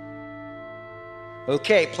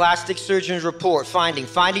 Okay, plastic surgeon's report.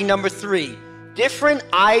 Finding number 3. Different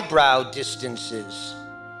eyebrow distances.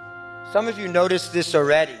 Some of you noticed this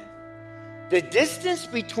already. The distance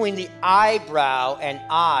between the eyebrow and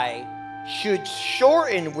eye should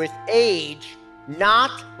shorten with age,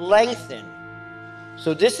 not lengthen.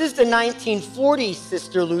 So this is the 1940s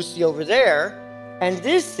Sister Lucy over there, and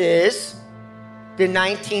this is the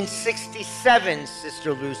 1967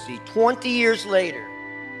 Sister Lucy, 20 years later.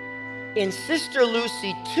 In Sister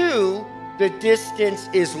Lucy 2, the distance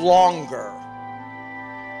is longer.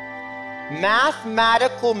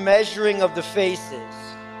 Mathematical measuring of the faces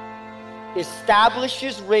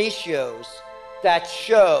establishes ratios that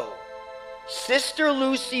show Sister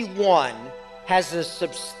Lucy 1 has a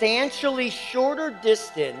substantially shorter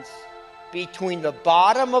distance between the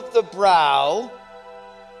bottom of the brow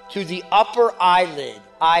to the upper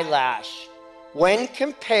eyelash, when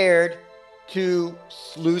compared to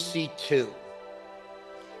Lucy 2.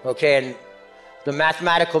 Okay, and the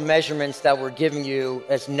mathematical measurements that we're giving you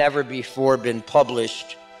has never before been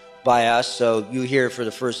published by us, so you hear it for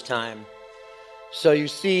the first time. So you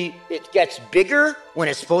see, it gets bigger when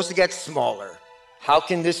it's supposed to get smaller. How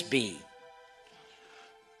can this be?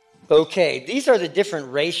 Okay, these are the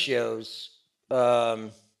different ratios.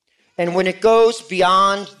 And And when it goes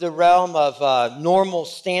beyond the realm of normal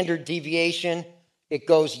standard deviation, it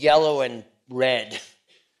goes yellow and red.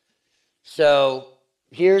 So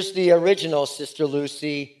here's the original Sister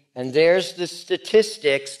Lucy, and there's the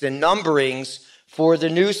statistics, the numberings for the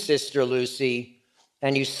new Sister Lucy.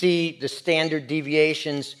 And you see the standard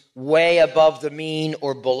deviations way above the mean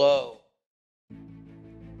or below.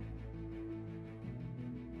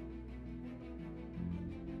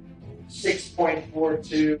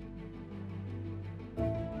 .42.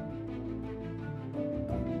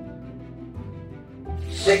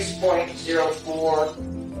 6.04,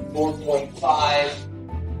 4.5,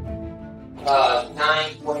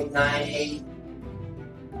 9.98,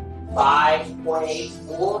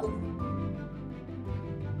 5.84,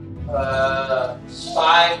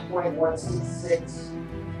 5.166,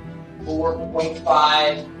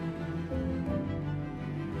 4.5,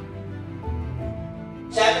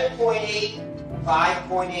 7.8,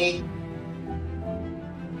 5.8.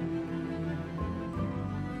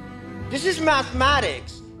 This is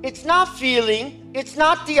mathematics. It's not feeling, it's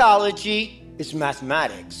not theology, it's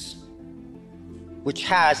mathematics, which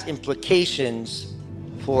has implications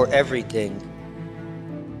for everything.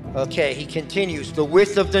 Okay, he continues. The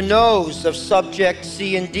width of the nose of subject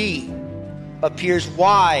C and D appears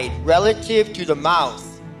wide relative to the mouth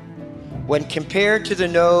when compared to the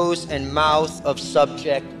nose and mouth of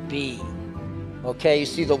subject B. Okay, you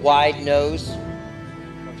see the wide nose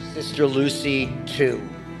of Sister Lucy 2.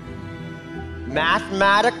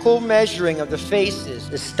 Mathematical measuring of the faces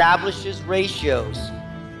establishes ratios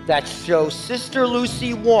that show Sister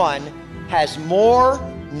Lucy 1 has a more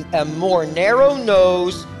narrow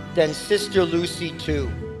nose than Sister Lucy 2.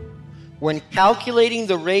 When calculating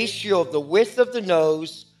the ratio of the width of the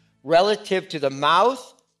nose relative to the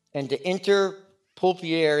mouth and the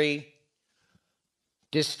interpupillary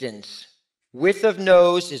distance, width of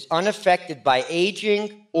nose is unaffected by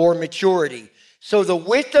aging or maturity. So the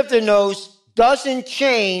width of the nose doesn't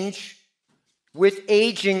change with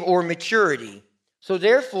aging or maturity. So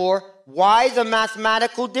therefore, why the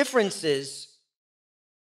mathematical differences?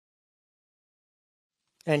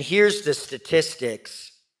 And here's the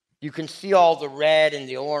statistics. You can see all the red and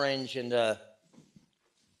the orange and the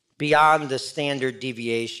beyond the standard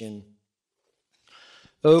deviation.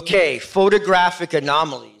 Okay, photographic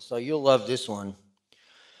anomalies. So you'll love this one.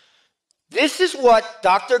 This is what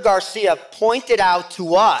Dr. Garcia pointed out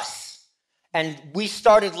to us. And we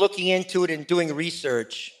started looking into it and doing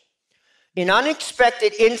research. An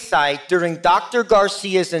unexpected insight during Dr.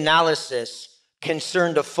 Garcia's analysis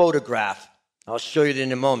concerned a photograph. I'll show you it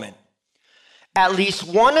in a moment. At least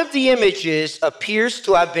one of the images appears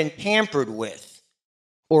to have been tampered with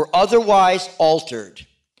or otherwise altered.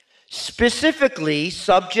 Specifically,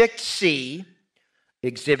 subject C,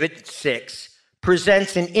 Exhibit 6,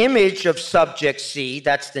 presents an image of subject C,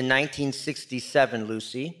 that's the 1967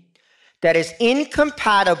 Lucy, that is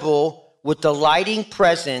incompatible with the lighting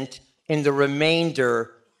present in the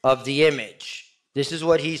remainder of the image. This is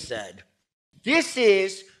what he said. This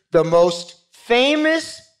is the most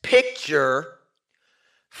famous picture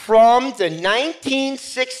from the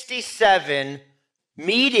 1967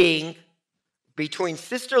 meeting between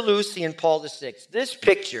Sister Lucy and Paul VI. This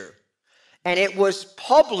picture. And it was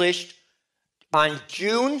published on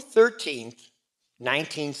June 13th,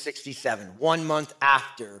 1967, 1 month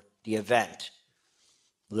after the event.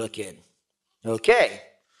 Look in. Okay,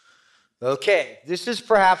 this is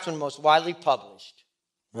perhaps one of the most widely published.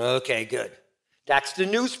 Okay, good. That's the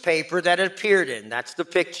newspaper that it appeared in. That's the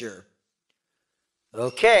picture.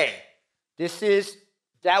 Okay,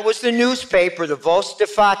 that was the newspaper, the Voz de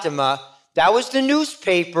Fatima. That was the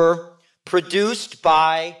newspaper produced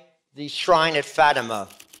by the shrine at Fatima.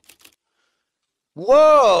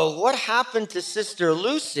 Whoa, what happened to Sister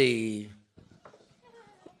Lucy?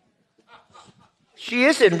 She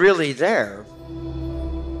isn't really there.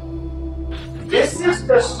 This is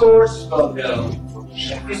the source photo.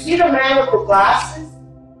 You see the man with the glasses?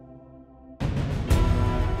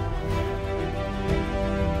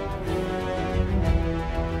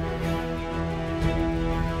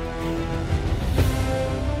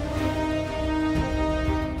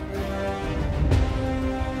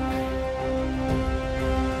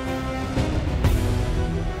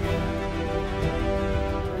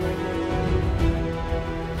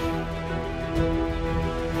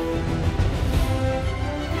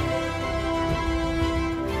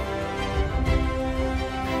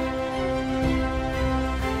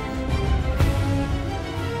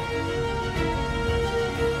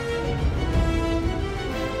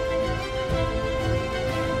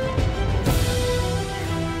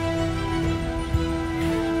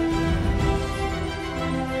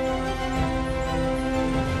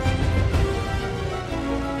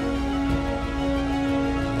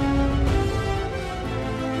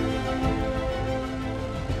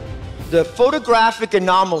 The photographic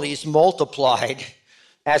anomalies multiplied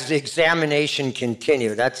as the examination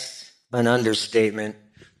continued. That's an understatement.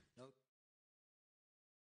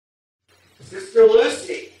 Sister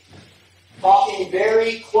Lucy, talking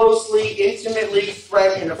very closely, intimately,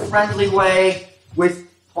 in a friendly way with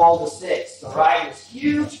Paul VI. All right, this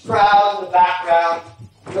huge crowd in the background.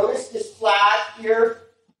 Notice this flag here,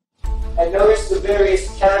 and notice the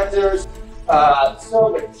various characters.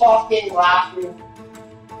 So we're talking, laughing.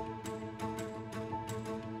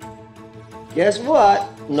 Guess what?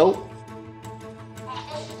 Nope.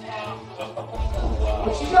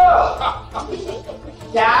 Where'd you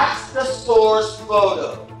go? That's the source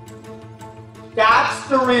photo. That's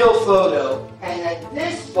the real photo. And then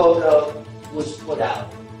this photo was put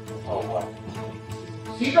out. Oh, what?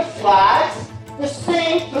 See the flags? The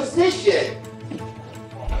same position.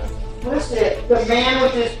 Listen, the man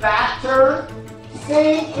with his back turned,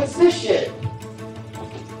 same position.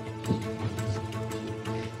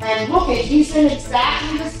 And look, he's in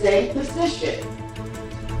exactly the same position.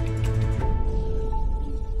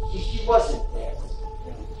 She wasn't there.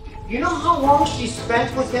 You know how long she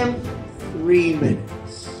spent with him? 3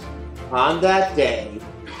 minutes. On that day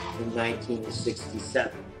in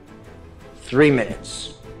 1967. 3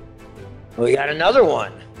 minutes. We got another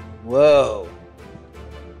one. Whoa.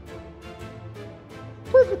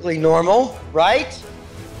 Perfectly normal, right?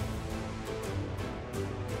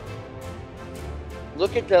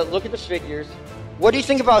 Look at the figures. What do you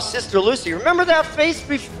think about Sister Lucy? Remember that face?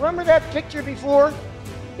 Remember that picture before?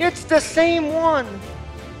 It's the same one.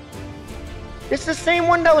 It's the same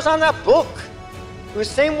one that was on that book. It was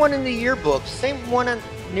the same one in the yearbook. Same one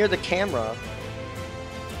near the camera.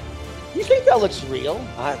 You think that looks real?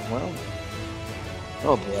 Well.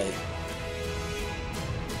 Oh boy.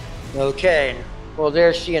 Okay. Well,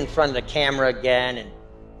 there's she in front of the camera again, and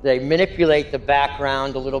they manipulate the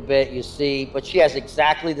background a little bit, you see, but she has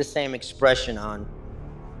exactly the same expression on.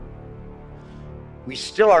 We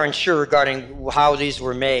still aren't sure regarding how these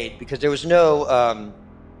were made because there was no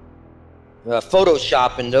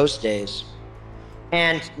Photoshop in those days.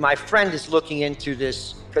 And my friend is looking into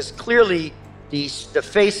this because clearly the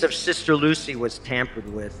face of Sister Lucy was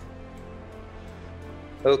tampered with.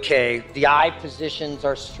 Okay, the eye positions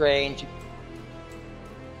are strange.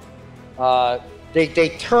 They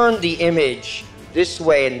turn the image this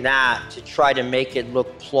way and that to try to make it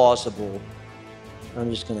look plausible. I'm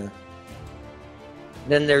just gonna...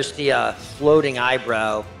 Then there's the floating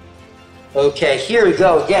eyebrow. Okay, here we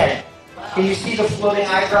go again. Can you see the floating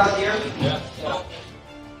eyebrow here? Yeah.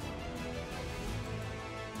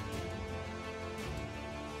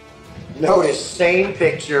 Notice, same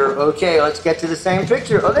picture. Okay, let's get to the same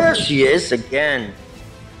picture. Oh, there she is again.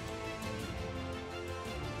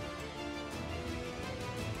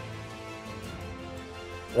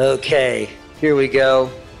 Okay, here we go.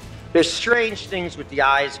 There's strange things with the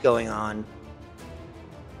eyes going on.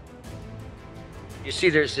 You see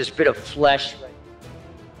there's this bit of flesh right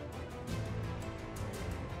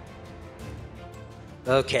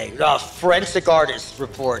there. Okay, forensic artist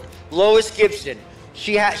report. Lois Gibson.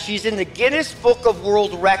 She's in the Guinness Book of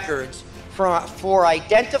World Records for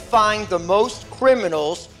identifying the most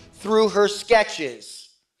criminals through her sketches.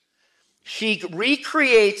 She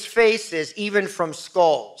recreates faces even from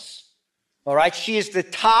skulls. All right, she is the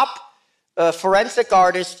top forensic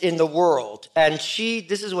artist in the world. And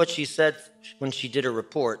this is what she said when she did her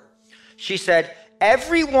report. She said,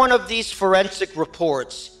 every one of these forensic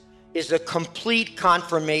reports is a complete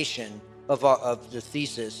confirmation of the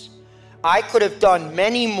thesis. I could have done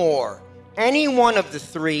many more. Any one of the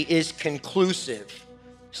three is conclusive.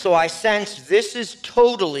 So I sense this is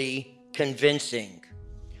totally convincing.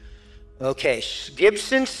 Okay,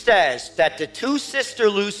 Gibson says that the two Sister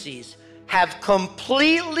Lucys have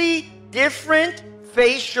completely different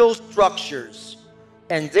facial structures,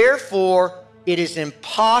 and therefore it is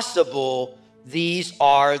impossible these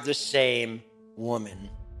are the same woman.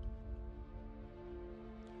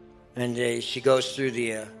 And she goes through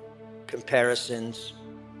the comparisons.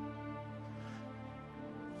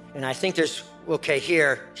 And I think there's, okay,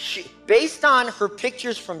 here, based on her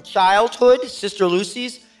pictures from childhood, Sister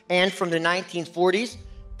Lucy's, and from the 1940s,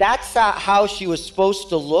 that's how she was supposed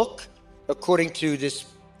to look, according to this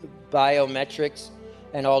biometrics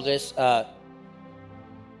and all this.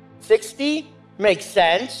 60 makes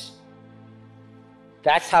sense.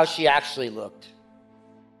 That's how she actually looked.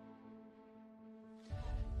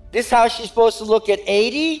 This is how she's supposed to look at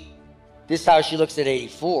 80. This is how she looks at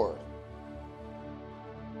 84.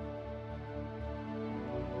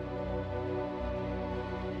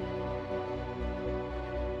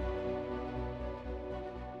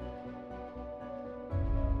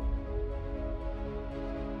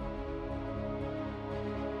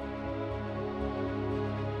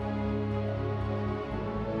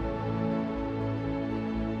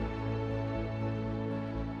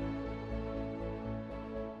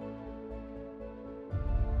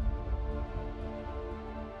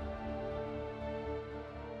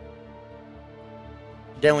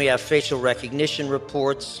 Then we have facial recognition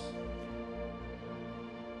reports.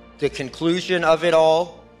 The conclusion of it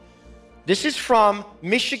all. This is from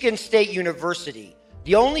Michigan State University,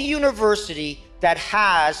 the only university that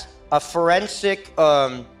has a forensic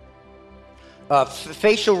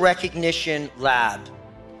facial recognition lab.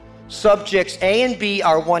 Subjects A and B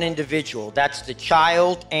are one individual. That's the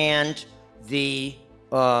child and the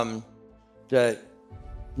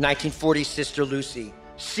 1940 Sister Lucy.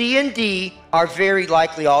 C and D are very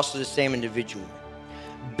likely also the same individual.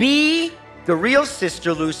 B, the real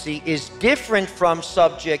Sister Lucy, is different from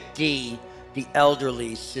subject D, the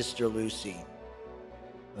elderly Sister Lucy.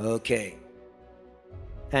 Okay.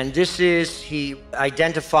 And this is, he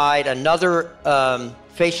identified another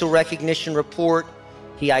facial recognition report.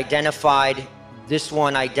 He identified, this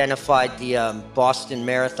one identified the Boston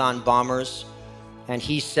Marathon bombers. And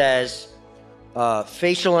he says,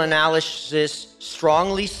 facial analysis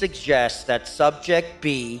strongly suggests that subject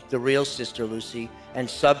B, the real Sister Lucy, and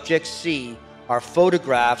subject C are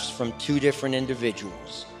photographs from two different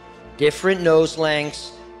individuals. Different nose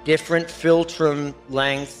lengths, different philtrum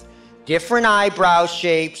length, different eyebrow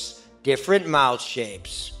shapes, different mouth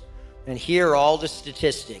shapes. And here are all the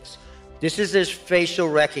statistics. This is his facial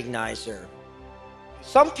recognizer.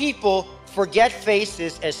 Some people forget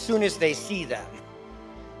faces as soon as they see them.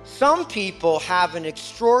 Some people have an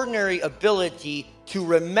extraordinary ability to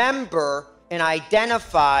remember and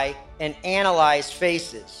identify and analyze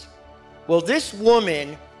faces. Well, this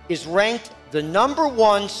woman is ranked the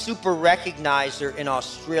 #1 super recognizer in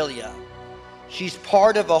Australia. She's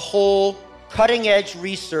part of a whole cutting-edge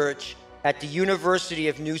research at the University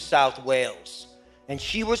of New South Wales. And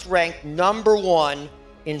she was ranked #1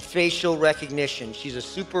 in facial recognition. She's a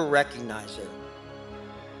super recognizer.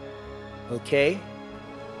 Okay?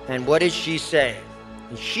 And what did she say?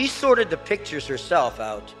 And she sorted the pictures herself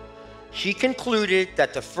out. She concluded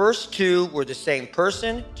that the first two were the same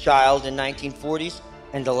person, child in 1940s,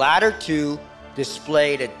 and the latter two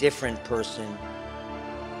displayed a different person.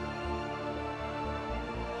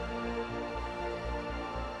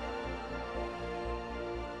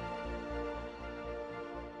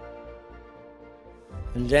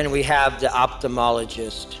 And then we have the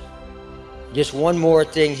ophthalmologist. Just one more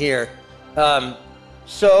thing here.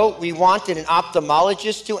 So we wanted an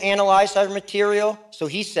ophthalmologist to analyze our material. So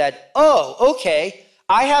he said, oh, okay,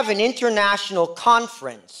 I have an international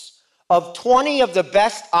conference of 20 of the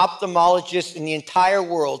best ophthalmologists in the entire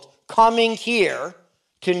world coming here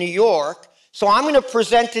to New York. So I'm going to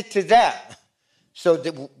present it to them. So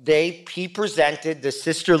he presented the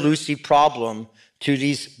Sister Lucy problem to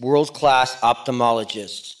these world-class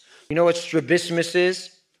ophthalmologists. You know what strabismus is?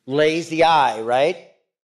 Lazy eye, right?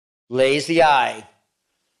 Lazy eye.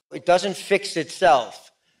 It doesn't fix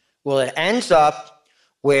itself. Well, it ends up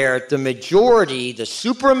where the majority, the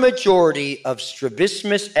supermajority of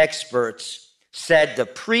strabismus experts said the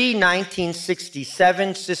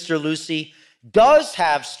pre-1967 Sister Lucy does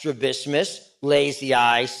have strabismus, lazy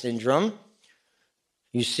eye syndrome.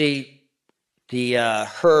 You see,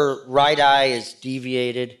 her right eye is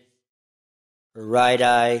deviated, her right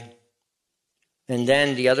eye. And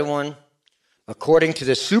then the other one, according to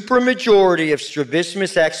the supermajority of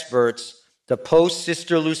strabismus experts, the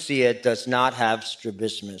post-Sister Lucia does not have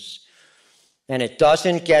strabismus. And it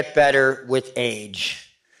doesn't get better with age.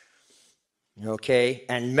 Okay?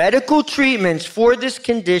 And medical treatments for this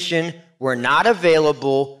condition were not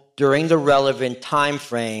available during the relevant time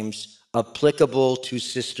frames applicable to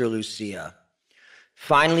Sister Lucia.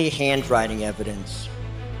 Finally, handwriting evidence.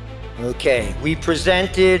 Okay, we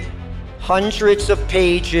presented hundreds of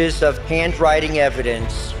pages of handwriting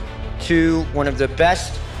evidence to one of the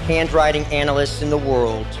best handwriting analysts in the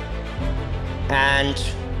world. And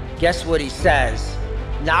guess what he says?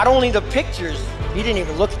 Not only the pictures, he didn't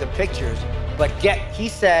even look at the pictures, but he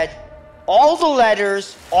said all the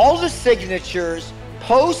letters, all the signatures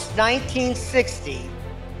post-1960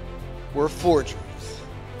 were forgeries.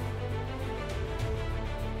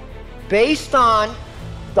 Based on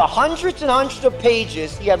the hundreds and hundreds of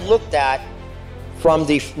pages he had looked at from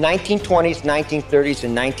the 1920s, 1930s,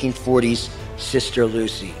 and 1940s Sister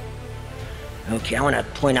Lucy. Okay, I want to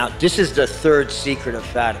point out, this is the third secret of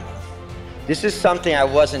Fatima. This is something I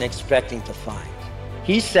wasn't expecting to find.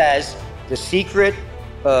 He says the secret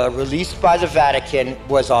released by the Vatican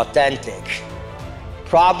was authentic.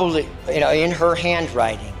 Probably, in her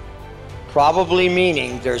handwriting. Probably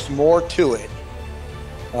meaning there's more to it.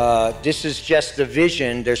 This is just the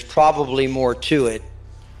vision. There's probably more to it.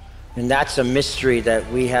 And that's a mystery that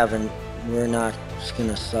we're not going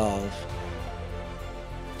to solve.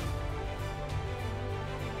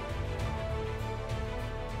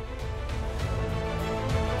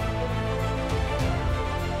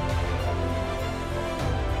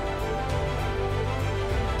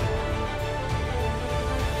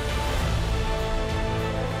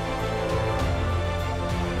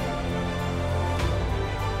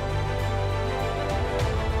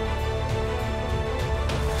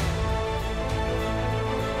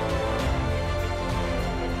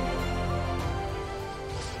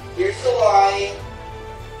 Here's the line.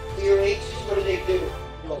 Clear H's, what do?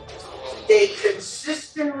 They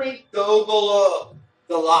consistently go below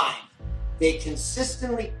the line. They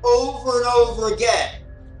consistently, over and over again,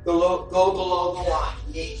 go below the line,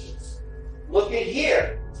 the H's. Look at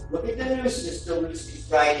here. Look at the new Sister Luci's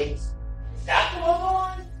writings. Is that below the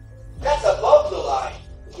line? That's above the line.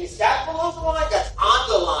 Is that below the line? That's on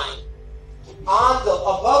the line.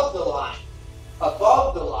 Above the line.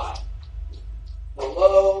 Above the line.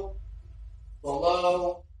 Below.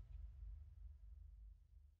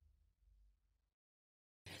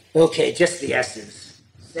 Okay, just the S's.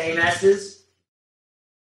 Same S's.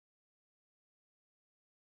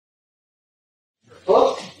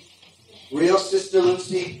 Hook. Real Sister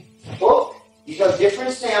Lucy. Hook. These are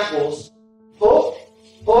different samples. Hook.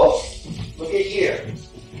 Hook. Look at here.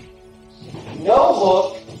 No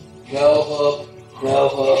hook. No hook. No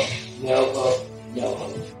hook. No hook. No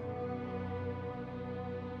hook.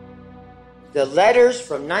 The letters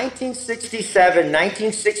from 1967,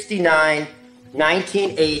 1969,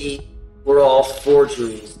 1980 were all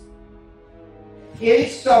forgeries. In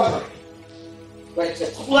summary, but it's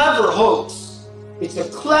a clever hoax. It's a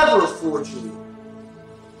clever forgery.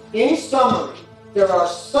 In summary, there are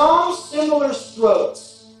some similar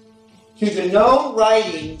strokes to the known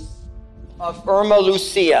writings of Irma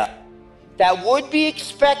Lucia that would be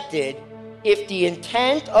expected if the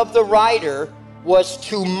intent of the writer was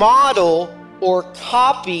to model or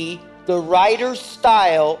copy the writer's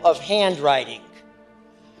style of handwriting.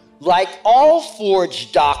 Like all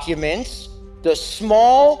forged documents, the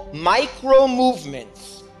small micro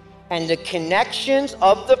movements and the connections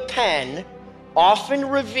of the pen often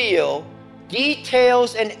reveal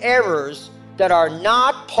details and errors that are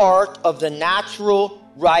not part of the natural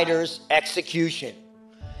writer's execution.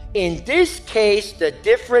 In this case, the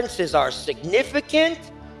differences are significant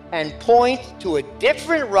and point to a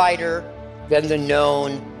different writer than the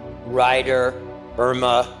known writer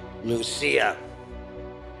Irma Lucia.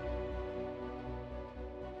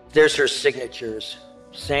 There's her signatures.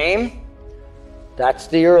 Same. That's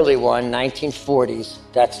the early one, 1940s.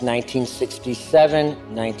 That's 1967,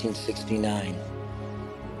 1969.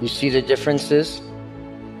 You see the differences?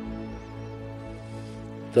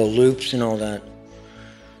 The loops and all that.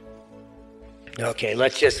 Okay,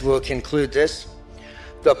 we'll conclude this.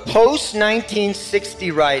 The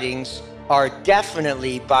post-1960 writings are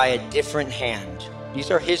definitely by a different hand.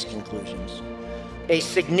 These are his conclusions. A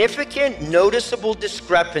significant, noticeable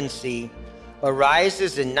discrepancy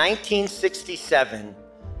arises in 1967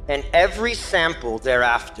 and every sample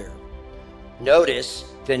thereafter. Notice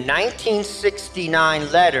the 1969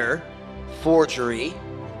 letter, forgery,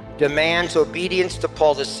 demands obedience to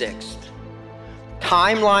Paul VI.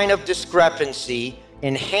 Timeline of discrepancy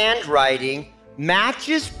in handwriting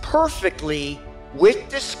matches perfectly with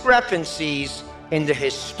discrepancies in the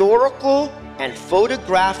historical and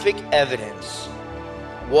photographic evidence.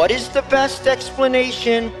 What is the best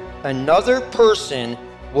explanation? Another person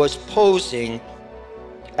was posing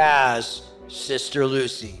as Sister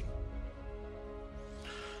Lucy.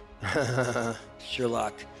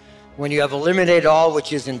 Sherlock. When you have eliminated all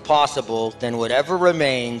which is impossible, then whatever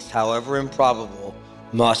remains, however improbable,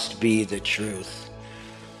 must be the truth.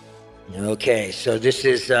 Okay, so this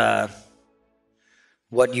is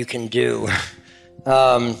what you can do.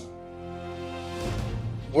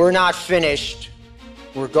 We're not finished.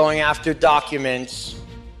 We're going after documents.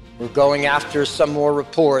 We're going after some more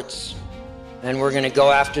reports. And we're going to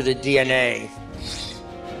go after the DNA.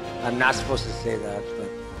 I'm not supposed to say that, but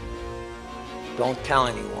don't tell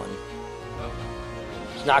anyone.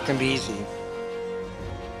 It's not going to be easy.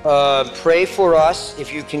 Pray for us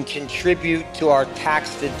if you can contribute to our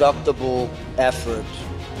tax-deductible effort.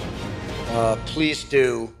 Please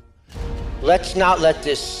do. Let's not let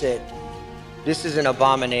this sit. This is an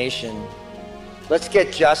abomination. Let's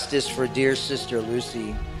get justice for dear Sister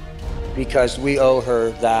Lucy, because we owe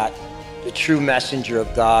her that, the true messenger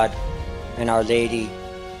of God and Our Lady.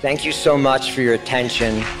 Thank you so much for your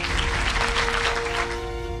attention.